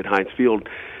locker rooms at Heinz Field.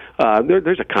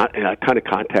 There's a ton of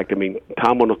contact. I mean,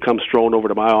 Tomlin will come strolling over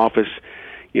to my office.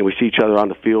 We see each other on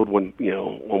the field when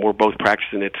we're both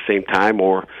practicing at the same time,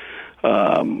 or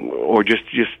just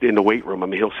in the weight room. I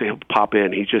mean, he'll pop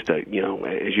in. He's just as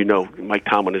you know, Mike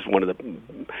Tomlin is one of the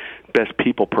best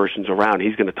people persons around.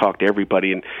 He's going to talk to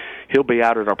everybody, and he'll be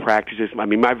out at our practices. I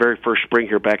mean, my very first spring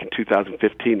here back in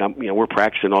 2015, we're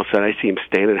practicing. All of a sudden, I see him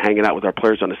standing, hanging out with our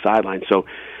players on the sideline. So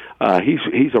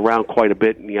he's around quite a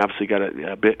bit, and he obviously got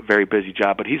a very busy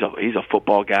job. But he's a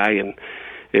football guy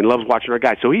and loves watching our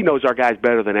guys. So he knows our guys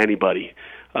better than anybody.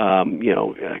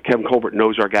 Kevin Colbert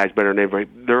knows our guys better than anybody.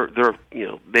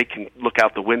 They can look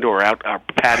out the window or out our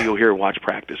patio here and watch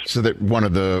practice. So that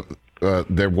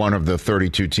they're one of the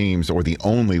 32 teams, or the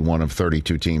only one of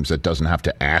 32 teams that doesn't have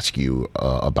to ask you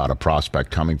about a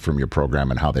prospect coming from your program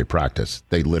and how they practice.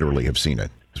 They literally have seen it,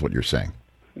 is what you're saying.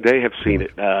 They have seen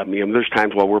it. There's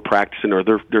times while we're practicing or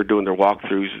they're doing their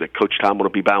walkthroughs that Coach Tom will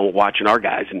be bound watching our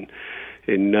guys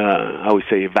and I always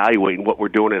say evaluating what we're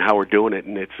doing and how we're doing it,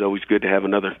 and it's always good to have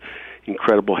another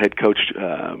incredible head coach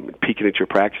peeking at your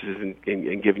practices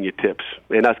and giving you tips,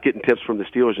 and us getting tips from the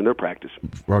Steelers in their practice.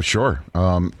 Well, sure.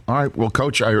 All right. Well,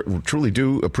 Coach, I truly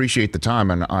do appreciate the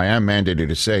time, and I am mandated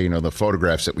to say, the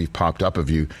photographs that we've popped up of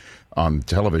you on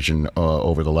television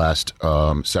over the last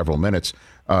several minutes,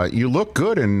 you look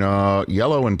good in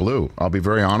yellow and blue. I'll be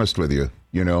very honest with you.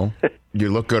 You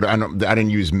look good. I didn't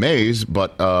use maize,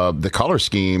 but the color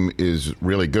scheme is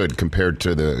really good compared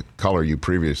to the color you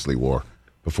previously wore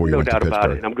before you went to Pittsburgh. No doubt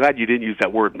about it. And I'm glad you didn't use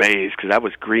that word maize, because I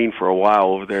was green for a while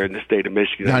over there in the state of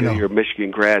Michigan. I know you're a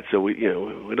Michigan grad, so we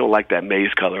don't like that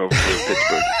maize color over here in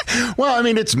Pittsburgh. Well, I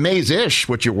mean, it's maize-ish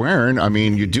what you're wearing. I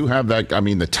mean, you do have that. I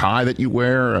mean, the tie that you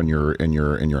wear on your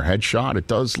headshot, it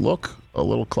does look a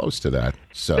little close to that.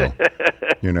 So,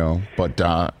 but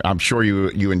I'm sure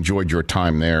you enjoyed your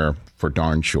time there for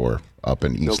darn sure up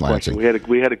in East Lansing. We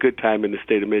had a good time in the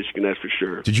state of Michigan, that's for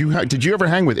sure. Did you ever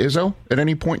hang with Izzo at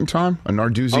any point in time? A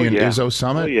Narduzzi and Izzo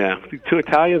summit? Oh yeah, two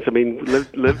Italians. I mean,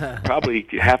 live probably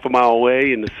half a mile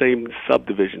away in the same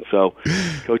subdivision. So,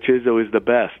 Coach Izzo is the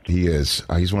best. He is.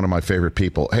 He's one of my favorite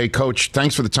people. Hey, Coach,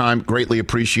 thanks for the time. Greatly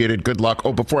appreciated. Good luck.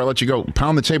 Oh, before I let you go,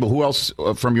 pound the table. Who else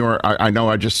from your? I know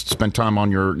I just spent time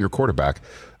on your quarterback.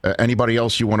 Anybody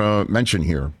else you want to mention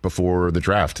here before the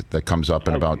draft that comes up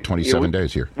in about 27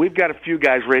 days here? We've got a few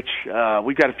guys, Rich.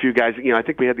 We've got a few guys. I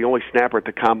think we had the only snapper at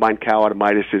the combine. Cal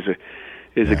Automitis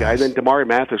is a guy. Then Damari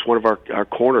Mathis, one of our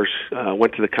corners,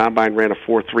 went to the combine, ran a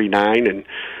 4.39,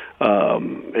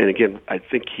 and again, I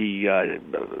think he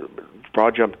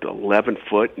broad jumped 11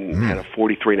 foot and had a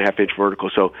 43.5-inch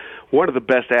vertical. So one of the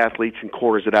best athletes and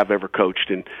corners that I've ever coached.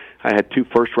 And I had 2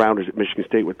 first-rounders at Michigan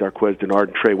State with Darquez Denard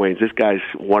and Trey Waynes. This guy's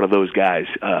one of those guys.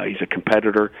 He's a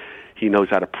competitor. He knows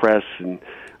how to press, and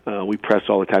we press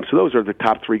all the time. So those are the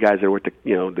top 3 guys that were at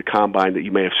the combine that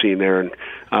you may have seen there, and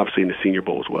obviously in the Senior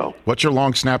Bowl as well. What's your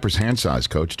long snapper's hand size,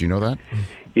 Coach? Do you know that?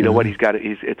 You know what? It's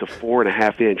a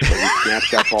 4.5 inch, but he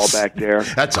snaps that ball back there.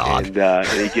 That's odd.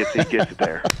 And he gets it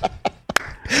there.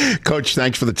 Coach,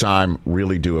 thanks for the time.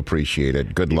 Really do appreciate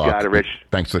it. Good luck. You got it, Rich.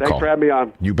 Thanks for the call. Thanks for having me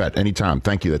on. You bet. Anytime.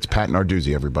 Thank you. That's Pat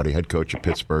Narduzzi, everybody, head coach of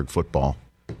Pittsburgh football.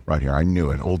 Right here. I knew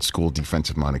it. Old school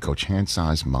defensive-minded coach. Hand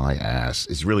size my ass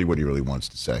is really what he really wants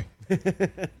to say.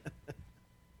 Did you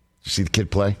see the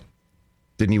kid play?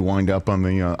 Didn't he wind up on the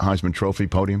Heisman Trophy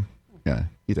podium? Yeah,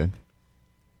 he did.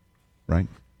 Right?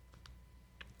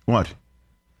 What?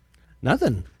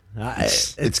 Nothing.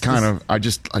 It's kind of I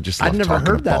just love I've never talking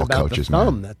heard to that ball about coaches, the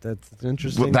thumb. man. That's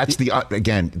interesting. Well, that's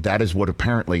that is what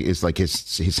apparently is like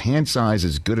his hand size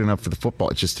is good enough for the football.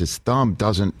 It's just his thumb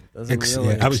doesn't really.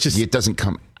 it doesn't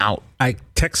come out. I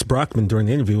text Brockman during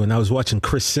the interview, and I was watching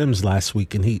Chris Sims last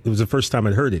week, and it was the first time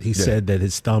I'd heard it. He said that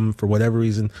his thumb, for whatever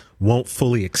reason, won't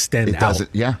fully extend out. It doesn't.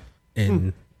 Yeah.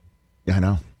 And yeah, I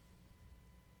know.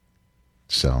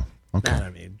 So okay. I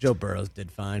mean, Joe Burrows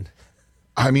did fine.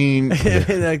 I mean,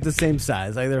 like the same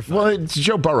size. Like they're fine. Well,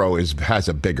 Joe Burrow has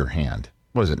a bigger hand.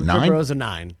 What is it, 9? Joe Burrow's a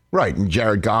 9. Right, and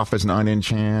Jared Goff has 9-inch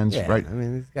hands. Yeah, right. I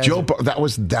mean, these guys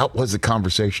that was the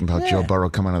conversation about Joe Burrow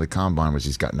coming out of the combine. Was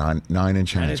he's got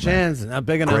 9-inch hands? 9-inch hands, not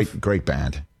big enough. Great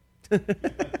band.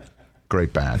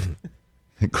 Great band.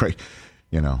 Great.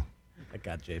 I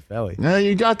got Jay Felly. Yeah,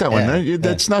 you got that one.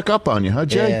 That snuck up on you, huh,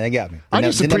 Jay? Yeah, they got me. I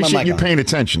just appreciate you paying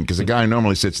attention, because the guy who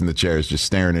normally sits in the chair is just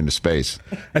staring into space.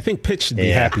 I think Pitch should be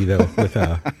happy, though, with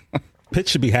Pitt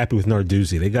should be happy with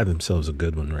Narduzzi. They got themselves a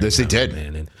good one right now. Yes, they did.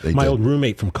 Man. And they my did. old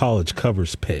roommate from college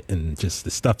covers Pitt, and just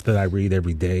the stuff that I read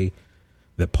every day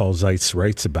that Paul Zeitz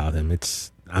writes about him,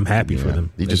 I'm happy for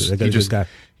them. He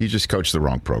just coached the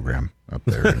wrong program up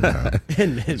there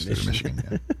in Michigan.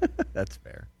 Yeah. That's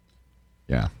fair.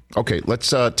 Yeah. Okay,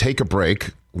 let's take a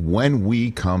break. When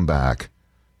we come back,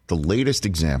 the latest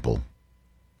example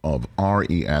of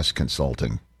RES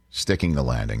Consulting sticking the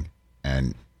landing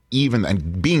and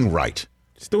being right.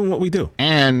 It's doing what we do.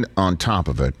 And on top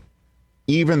of it,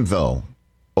 even though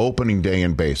opening day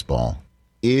in baseball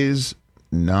is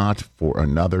not for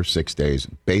another 6 days,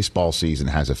 baseball season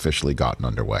has officially gotten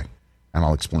underway. And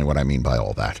I'll explain what I mean by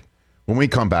all that when we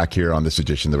come back here on this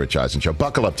edition of the Rich Eisen Show.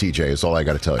 Buckle up, TJ, is all I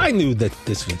got to tell you. I knew that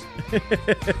this was...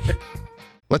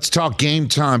 Let's talk Game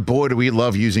Time. Boy, do we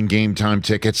love using Game Time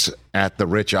tickets at the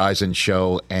Rich Eisen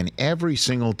Show. And every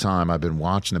single time I've been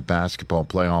watching the basketball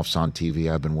playoffs on TV,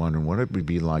 I've been wondering what it would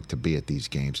be like to be at these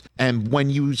games. And when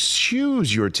you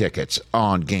choose your tickets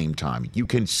on Game Time, you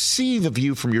can see the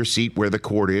view from your seat where the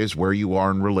court is, where you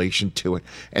are in relation to it.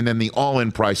 And then the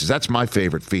all-in prices. That's my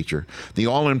favorite feature. The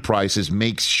all-in prices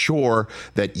makes sure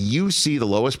that you see the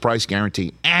lowest price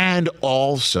guarantee and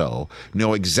also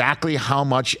know exactly how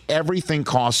much everything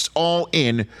costs all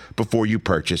in before you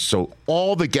purchase. So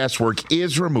all the guesswork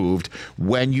is removed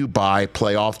when you buy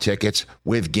playoff tickets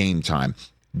with Game Time.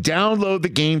 Download the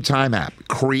Game Time app,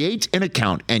 create an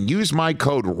account, and use my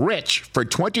code RICH for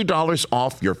 $20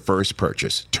 off your first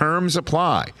purchase. Terms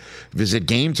apply. Visit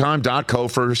GameTime.co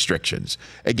for restrictions.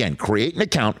 Again, create an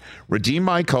account, redeem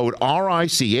my code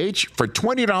RICH for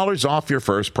 $20 off your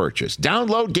first purchase.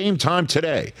 Download Game Time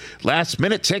today. Last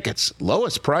minute tickets,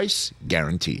 lowest price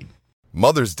guaranteed.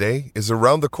 Mother's Day is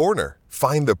around the corner.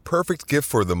 Find the perfect gift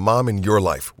for the mom in your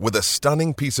life with a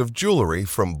stunning piece of jewelry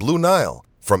from Blue Nile.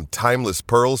 From timeless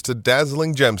pearls to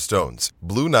dazzling gemstones,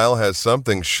 Blue Nile has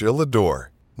something she'll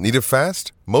adore. Need it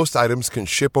fast? Most items can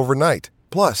ship overnight.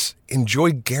 Plus,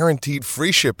 enjoy guaranteed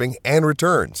free shipping and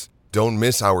returns. Don't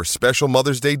miss our special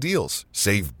Mother's Day deals.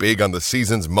 Save big on the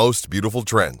season's most beautiful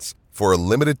trends. For a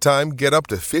limited time, get up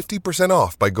to 50%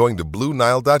 off by going to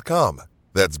BlueNile.com.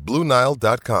 That's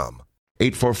BlueNile.com.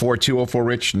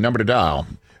 844-204-RICH, number to dial.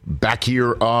 Back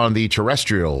here on the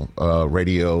terrestrial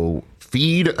radio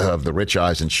feed of the Rich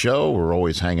Eisen Show. We're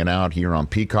always hanging out here on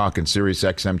Peacock and Sirius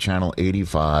XM Channel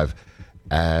 85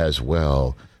 as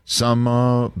well.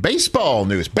 Some baseball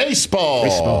news.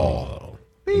 Baseball.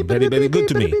 Very, very good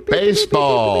to me.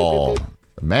 Baseball.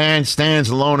 The man stands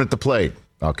alone at the plate.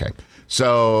 Okay.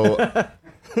 So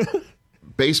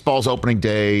baseball's opening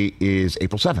day is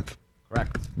April 7th.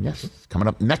 Correct. Yes. Coming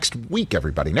up next week,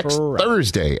 everybody. Next Correct.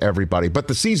 Thursday, everybody. But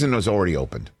the season was already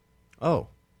opened. Oh.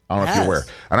 I don't know if you're aware.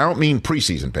 And I don't mean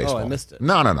preseason baseball. Oh, I missed it.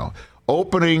 No.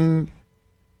 Opening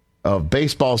of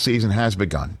baseball season has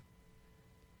begun.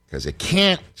 Because it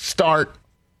can't start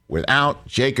without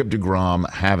Jacob deGrom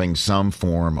having some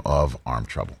form of arm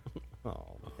trouble.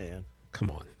 Oh, man.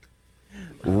 Come on.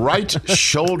 Right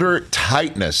shoulder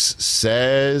tightness,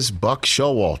 says Buck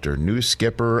Showalter, new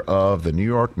skipper of the New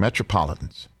York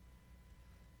Metropolitans.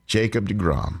 Jacob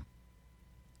deGrom.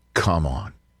 Come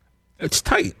on. It's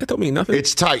tight. That don't mean nothing.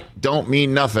 It's tight. Don't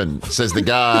mean nothing, says the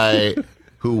guy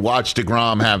who watched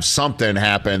deGrom have something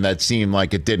happen that seemed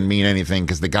like it didn't mean anything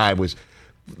because the guy was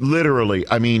literally,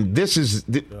 I mean, this is,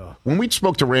 when we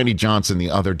spoke to Randy Johnson the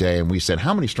other day and we said,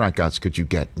 how many strikeouts could you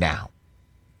get now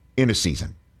in a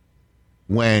season?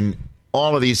 When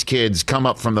all of these kids come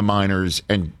up from the minors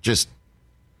and just,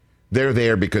 they're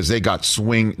there because they got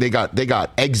swing, they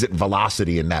got exit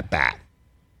velocity in that bat.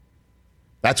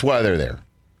 That's why they're there.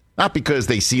 Not because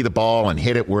they see the ball and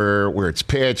hit it where it's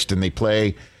pitched and they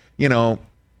play,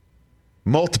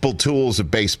 multiple tools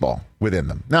of baseball within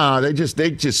them. No, they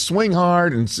just swing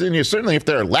hard and certainly if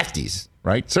they're lefties,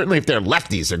 right? Certainly if they're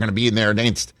lefties, they're going to be in there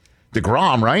against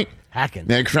deGrom, right? Hacking.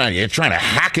 They're trying to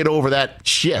hack it over that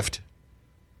shift.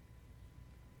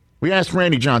 We asked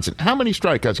Randy Johnson, how many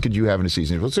strikeouts could you have in a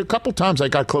season? Well, a couple times I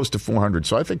got close to 400,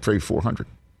 so I think maybe 400.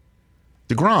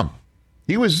 deGrom,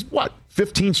 he was,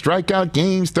 15 strikeout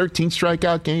games, 13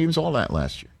 strikeout games, all that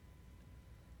last year.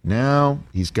 Now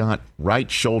he's got right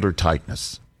shoulder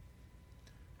tightness.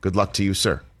 Good luck to you,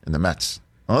 sir, in the Mets.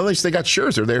 Well, at least they got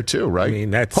Scherzer there, too, right? I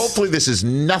mean, that's... Hopefully this is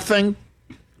nothing.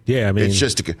 Yeah, I mean... It's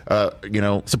just,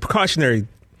 It's a precautionary...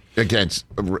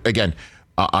 Again,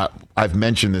 I've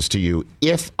mentioned this to you.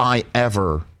 If I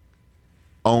ever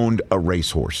owned a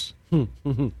racehorse,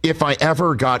 if I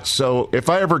ever got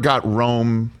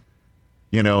Rome,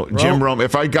 Jim Rome,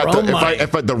 if I got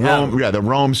the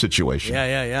Rome situation.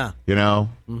 Yeah.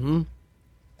 Mm-hmm.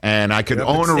 and I could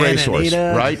own a racehorse,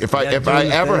 right? If I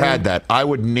ever had that, I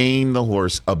would name the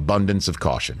horse Abundance of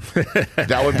Caution.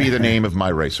 That would be the name of my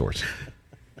racehorse.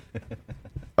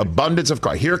 Abundance of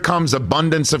Caution. Here comes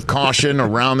Abundance of Caution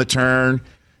around the turn.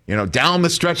 Down the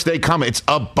stretch they come. It's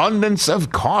Abundance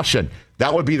of Caution.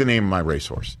 That would be the name of my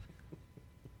racehorse.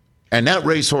 And that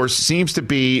racehorse seems to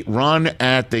be run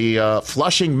at the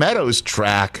Flushing Meadows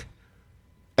track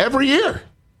every year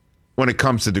when it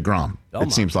comes to deGrom.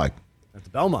 Belmont. It seems like. At the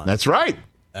Belmont. That's right.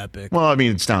 Epic. Well, I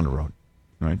mean, it's down the road,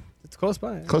 right? It's close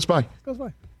by. Close by.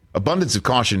 Abundance of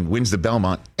Caution wins the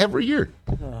Belmont every year.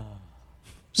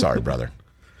 Sorry, brother.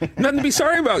 Nothing to be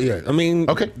sorry about yet. I mean,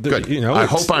 okay, good. I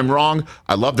hope I'm wrong.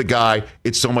 I love the guy.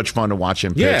 It's so much fun to watch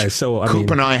him pitch. Yeah, so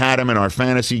Coop and I had him in our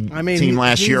fantasy team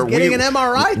last year. He's getting an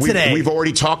MRI today. We've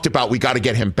already talked about we got to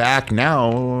get him back.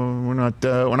 Now we're not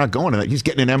going to that. He's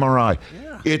getting an MRI. Yeah.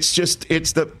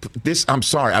 I'm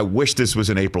sorry. I wish this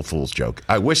was an April Fool's joke.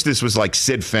 I wish this was like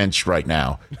Sid Finch right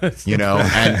now.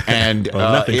 And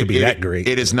nothing could be that great.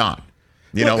 It is not.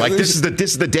 This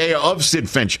is the day of Sid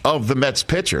Finch, of the Mets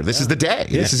pitcher. This is the day.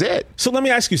 Yeah. This is it. So let me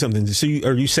ask you something. So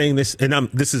are you saying this? And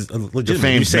this is legitimate.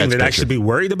 Are you saying Mets that pitcher. I should be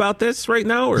worried about this right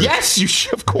now? Or? Yes, you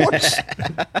should, of course.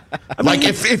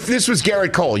 If this was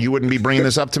Garrett Cole, you wouldn't be bringing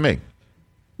this up to me.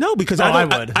 No, because I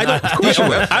would. Of course you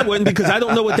would. I wouldn't, because I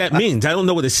don't know what that means. I don't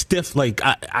know what a stiff,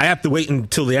 I have to wait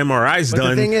until the MRI's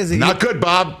done. The thing is, not good,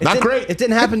 Bob. Not great. It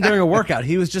didn't happen during a workout.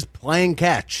 He was just playing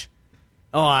catch.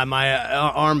 Oh, my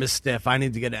arm is stiff. I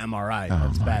need to get an MRI.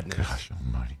 That's bad news. Gosh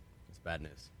almighty. That's bad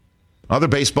news. Other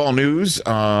baseball news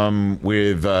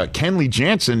with Kenley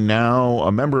Jansen, now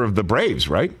a member of the Braves,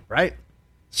 right? Right.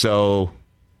 So...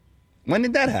 When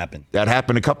did that happen? That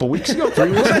happened a couple weeks ago,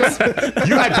 3 weeks ago.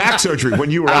 You had back surgery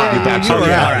when you were out.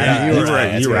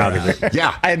 You were out of it.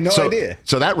 Yeah. I had no idea.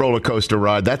 So that roller coaster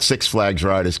ride, that Six Flags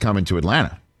ride is coming to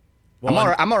Atlanta. Well,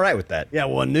 I'm all right with that. Yeah,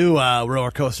 well, a new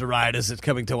roller coaster ride is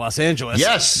coming to Los Angeles.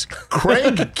 Yes.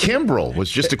 Craig Kimbrell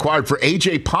was just acquired for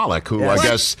A.J. Pollock, who I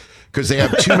guess... Because they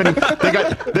have too many,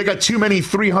 they got too many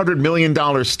 $300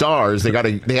 million stars. They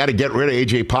had to get rid of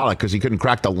A.J. Pollock because he couldn't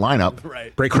crack the lineup.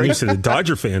 Right. Breaking news to the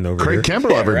Dodger fan over Craig here.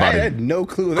 Kimbrell, everybody. Right? I had no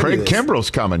clue. Craig Kimbrell's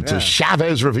coming to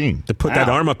Chavez Ravine to put that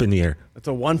arm up in the air. It's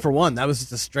a 1-for-1. That was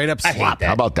just a straight up swap.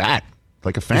 How about that?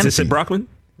 Like a fantasy. Is this Sid Brockman?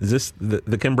 Is this the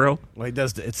Kimbrell? Well, he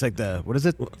does. It's like what is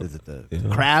it? Is it the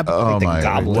crab? Oh, like my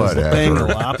God. Whatever. Thing, the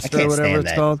lobster, whatever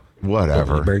it's called.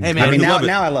 Whatever. Hey, man, I mean,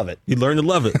 now I love it. You learn to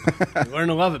love it. You learn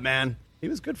to love it, man. He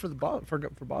was good for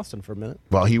Boston for a minute.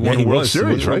 Well, he won the World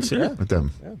Series, right? Yeah. With them.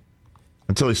 Yeah.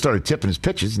 Until he started tipping his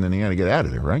pitches, and then he had to get out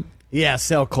of there, right? Yeah,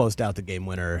 Sale closed out the game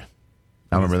winner.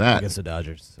 I remember that. Against the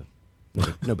Dodgers.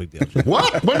 So no big deal.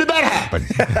 What? When did that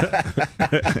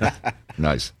happen?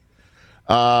 Nice.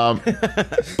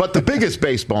 But the biggest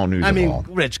baseball news of all.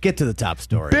 Rich, get to the top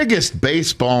story. Biggest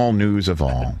baseball news of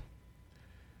all.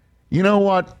 You know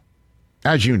what?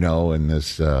 As you know, in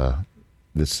this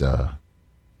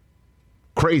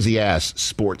crazy-ass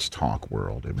sports talk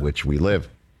world in which we live,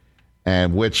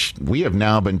 and which we have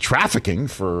now been trafficking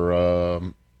for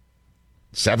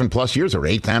 7+ years. Our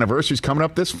 8th anniversary is coming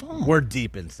up this fall. We're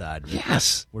deep inside. Rich.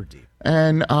 Yes. We're deep.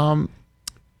 And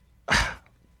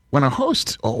when a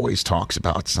host always talks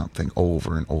about something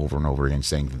over and over and over again,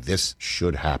 saying this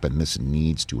should happen, this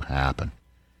needs to happen,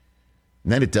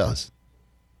 and then it does,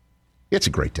 it's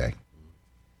a great day.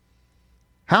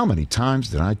 How many times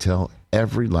did I tell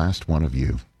every last one of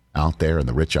you out there in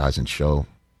the Rich Eisen Show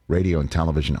radio and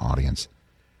television audience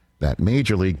that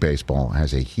Major League Baseball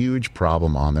has a huge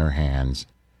problem on their hands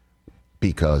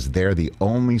because they're the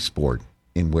only sport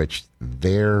in which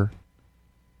their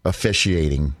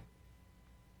officiating,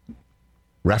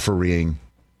 refereeing,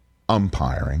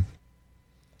 umpiring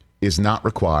is not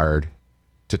required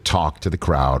to talk to the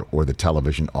crowd or the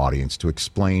television audience to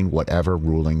explain whatever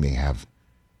ruling they have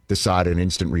decided in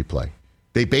instant replay.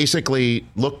 They basically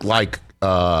look like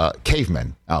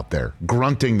cavemen out there,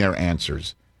 grunting their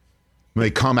answers. When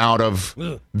they come out of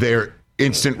their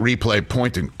instant replay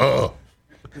pointing,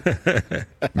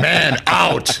 man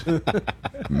out,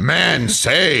 man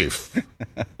safe.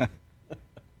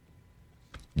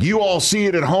 You all see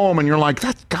it at home and you're like,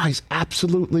 that guy's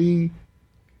absolutely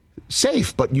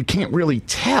safe, but you can't really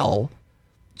tell.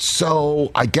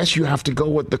 So I guess you have to go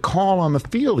with the call on the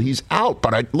field. He's out,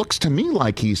 but it looks to me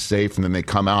like he's safe. And then they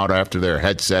come out after their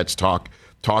headsets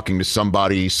talking to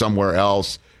somebody somewhere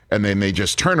else. And then they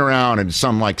just turn around and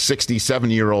some like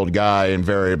 67-year-old guy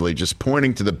invariably just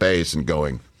pointing to the base and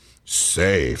going,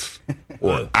 safe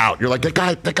or out. You're like,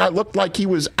 that guy looked like he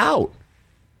was out.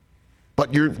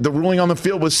 But the ruling on the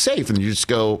field was safe. And you just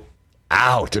go,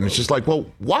 out. And it's just like, well,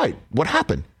 why? What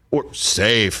happened? Or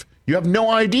safe. You have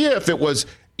no idea if it was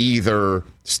either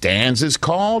stands is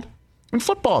called. In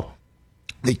football,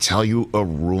 they tell you a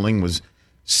ruling was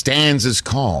stands is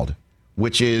called,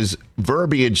 which is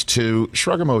verbiage to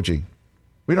shrug emoji.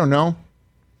 We don't know.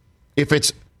 If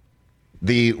it's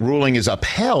the ruling is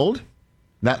upheld,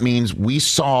 that means we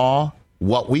saw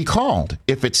what we called.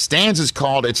 If it stands is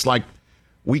called, it's like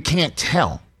we can't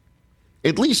tell.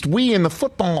 At least we in the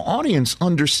football audience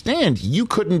understand you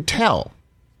couldn't tell.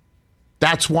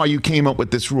 That's why you came up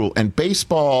with this rule. And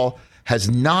baseball has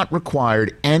not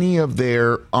required any of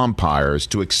their umpires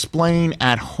to explain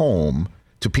at home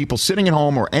to people sitting at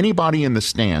home or anybody in the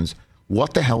stands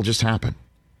what the hell just happened.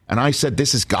 And I said,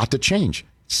 this has got to change.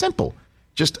 Simple.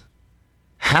 Just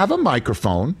have a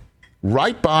microphone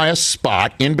right by a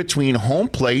spot in between home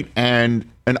plate and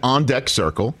an on-deck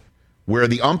circle where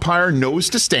the umpire knows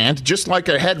to stand, just like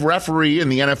a head referee in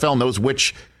the NFL knows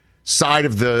which side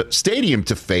of the stadium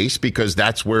to face, because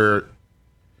that's where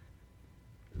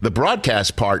the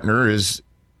broadcast partner is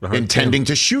intending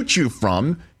to shoot you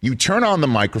from. You turn on the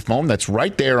microphone that's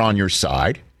right there on your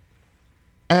side,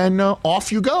 and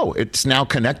off you go. It's now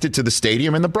connected to the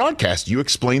stadium and the broadcast. You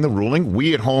explain the ruling.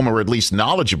 We at home are at least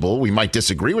knowledgeable. We might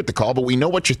disagree with the call, but we know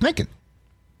what you're thinking.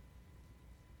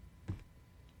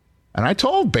 And I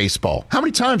told baseball, how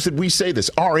many times did we say this?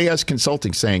 RES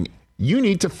Consulting saying, you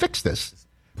need to fix this.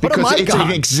 Because it's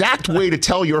an exact way to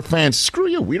tell your fans, screw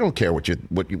you. We don't care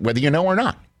whether you know or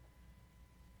not.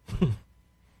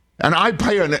 And I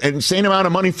pay an insane amount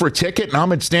of money for a ticket, and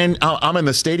I'm in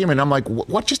the stadium, and I'm like,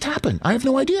 what just happened? I have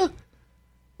no idea.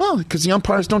 Well, because the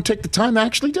umpires don't take the time to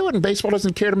actually do it, and baseball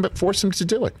doesn't care to force them to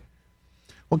do it.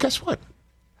 Well, guess what?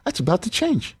 That's about to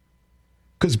change.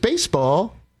 Because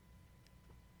baseball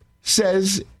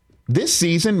says this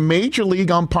season, Major League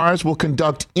umpires will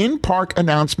conduct in-park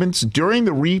announcements during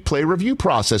the replay review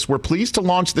process. We're pleased to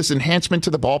launch this enhancement to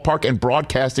the ballpark and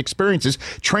broadcast experiences.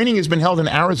 Training has been held in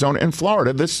Arizona and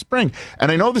Florida this spring.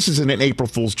 And I know this isn't an April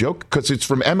Fool's joke because it's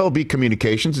from MLB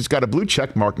Communications. It's got a blue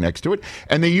check mark next to it.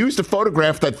 And they used a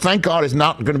photograph that, thank God, is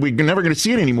not going to be, you're never going to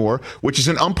see it anymore, which is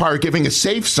an umpire giving a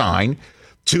safe sign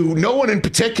to no one in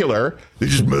particular. They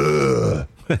just,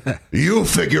 you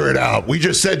figure it out. We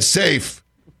just said safe.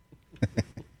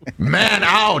 Man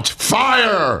out.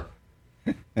 Fire.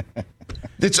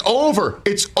 It's over.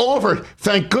 It's over.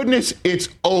 Thank goodness it's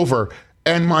over.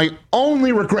 And my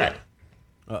only regret,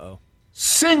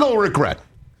 single regret,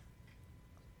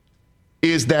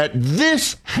 is that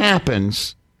this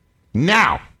happens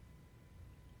now.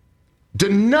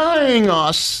 Denying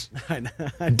us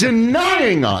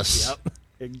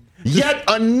yet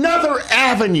another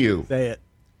avenue. Say it.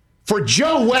 For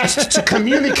Joe West to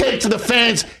communicate to the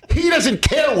fans, he doesn't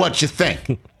care what you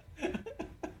think.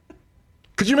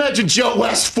 Could you imagine Joe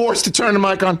West forced to turn the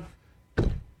mic on?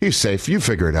 He's safe. You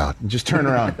figure it out. And just turn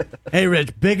around. Hey,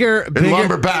 Rich, bigger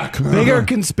lumber back. Bigger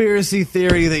conspiracy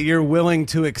theory that you're willing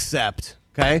to accept,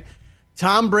 okay?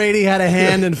 Tom Brady had a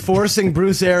hand in forcing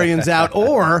Bruce Arians out,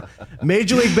 or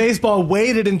Major League Baseball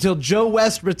waited until Joe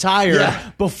West retired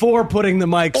before putting the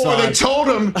mics on. Or they told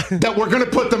him that we're going to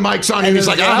put the mics on, and he's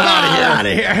like, I'm out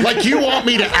of here. Like, you want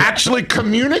me to actually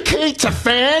communicate to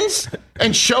fans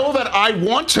and show that I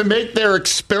want to make their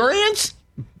experience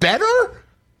better?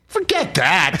 Forget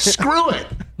that. Screw it.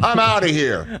 I'm out of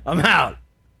here. I'm out.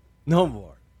 No more.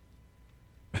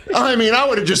 I mean, I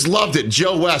would have just loved it.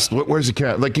 Joe West, where's the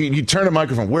cat? Like, you turn the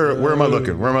microphone. Where am I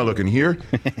looking? Where am I looking? Here?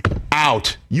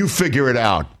 Out. You figure it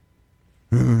out.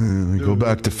 Go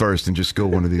back to first and just go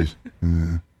one of these.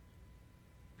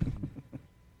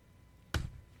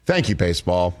 Thank you,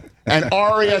 baseball. And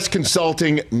RES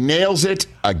Consulting nails it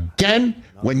again.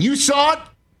 When you saw it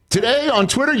today on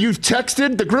Twitter, you've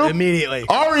texted the group. Immediately.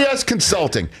 RES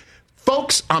Consulting.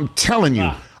 Folks, I'm telling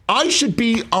you, I should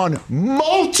be on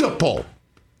multiple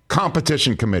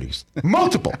competition committees.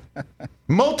 Multiple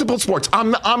sports.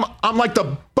 I'm like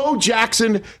the Bo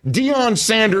Jackson, Deion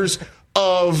Sanders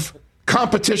of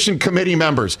competition committee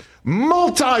members.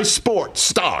 Multi-sport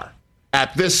star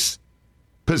at this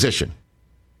position.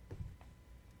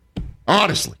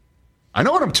 Honestly, I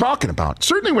know what I'm talking about.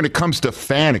 Certainly when it comes to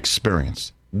fan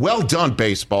experience. Well done,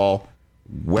 baseball.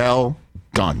 Well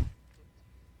done.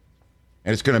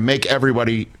 And it's going to make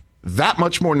everybody that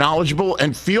much more knowledgeable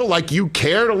and feel like you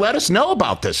care to let us know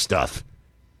about this stuff.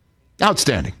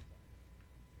 Outstanding.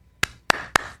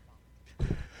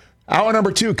 Hour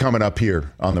number 2 coming up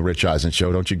here on the Rich Eisen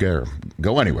Show. Don't you dare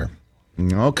go anywhere.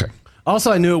 Okay.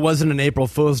 Also, I knew it wasn't an April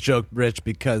Fool's joke, Rich,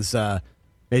 because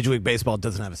Major League Baseball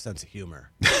doesn't have a sense of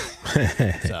humor.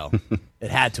 So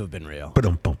it had to have been real.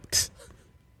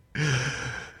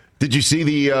 Did you see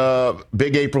the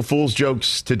big April Fool's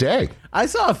jokes today? I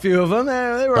saw a few of them.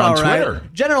 They were On all right. Twitter.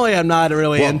 Generally, I'm not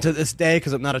really into this day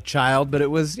because I'm not a child, but it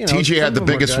was, TJ had the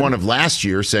biggest one one of last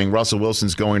year, saying Russell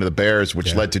Wilson's going to the Bears,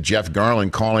 which led to Jeff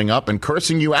Garland calling up and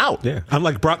cursing you out. Yeah, I'm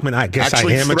like Brockman. I guess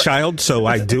Actually, I am a child, so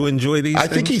I do enjoy these I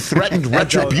think he threatened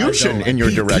retribution in your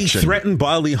direction. He threatened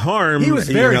bodily harm. He was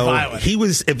very violent. He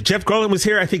was. If Jeff Garland was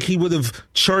here, I think he would have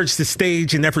charged the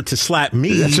stage in an effort to slap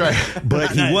me. That's right.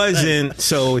 But he wasn't,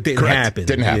 so it didn't happen.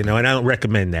 Didn't happen. And I don't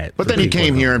recommend that. But then he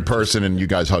came here in person, and you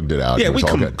guys hugged it out. Yeah, It was we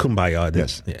all good. kumbaya.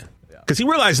 Yes. Yeah. Because he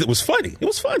realized it was funny. It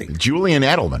was funny. Julian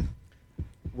Edelman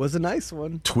was a nice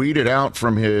one. tweeted out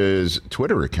from his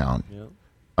Twitter account.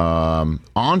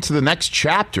 On to the next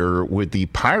chapter with the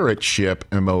pirate ship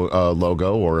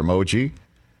logo or emoji.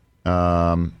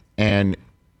 And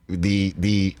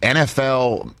the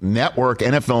NFL Network,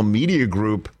 NFL Media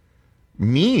Group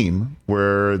meme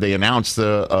where they announced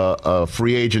a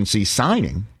free agency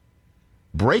signing.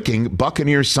 Breaking,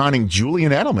 Buccaneers signing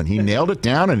Julian Edelman. He nailed it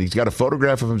down, and he's got a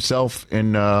photograph of himself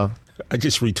in I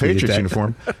just retweeted Patriots that.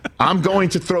 uniform. I'm going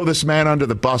to throw this man under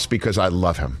the bus because I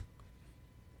love him.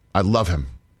 I love him.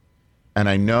 And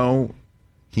I know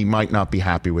he might not be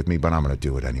happy with me, but I'm going to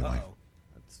do it anyway.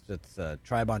 It's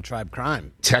tribe-on-tribe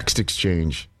crime. Text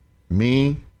exchange.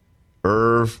 Me,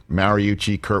 Irv,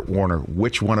 Mariucci, Kurt Warner.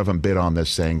 Which one of them bid on this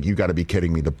saying, you got to be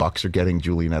kidding me, the Bucks are getting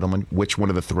Julian Edelman? Which one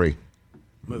of the three?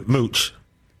 Mooch.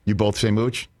 You both say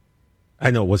Mooch? I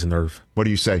know it wasn't Irv. What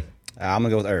do you say? I'm going to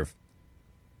go with Irv.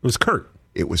 It was Kurt.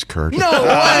 It was Kurt. No way!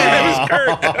 It was Kurt.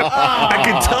 I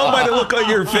could tell by the look on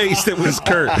your face that was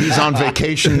Kurt. He's on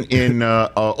vacation in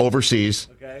overseas.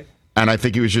 Okay. And I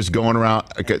think he was just going around.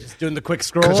 Just doing the quick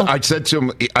scroll? Because I said to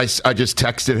him, I just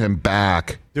texted him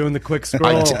back. Doing the quick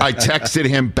scroll. I texted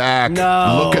him back.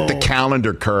 No. Look at the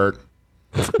calendar, Kurt.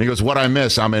 And he goes, what I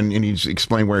miss? I'm in, and he's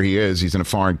explained where he is. He's in a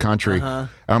foreign country. And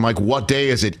I'm like, what day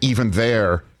is it even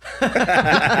there?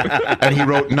 And he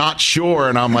wrote, not sure.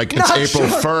 And I'm like, it's Not April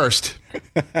sure. 1st.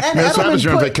 And That's what happens.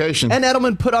 You're on vacation. And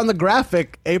Edelman put on the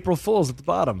graphic April Fools at the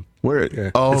bottom.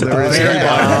 Where? Oh, there it is.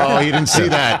 Oh, he didn't see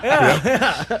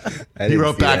that. He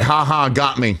wrote back, haha,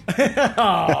 got me.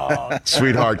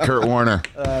 Sweetheart, Kurt Warner.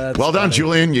 Well done,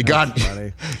 Julian. You got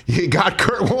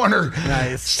Kurt Warner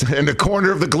Nice. in the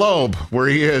corner of the globe where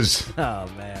he is. Oh,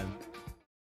 man.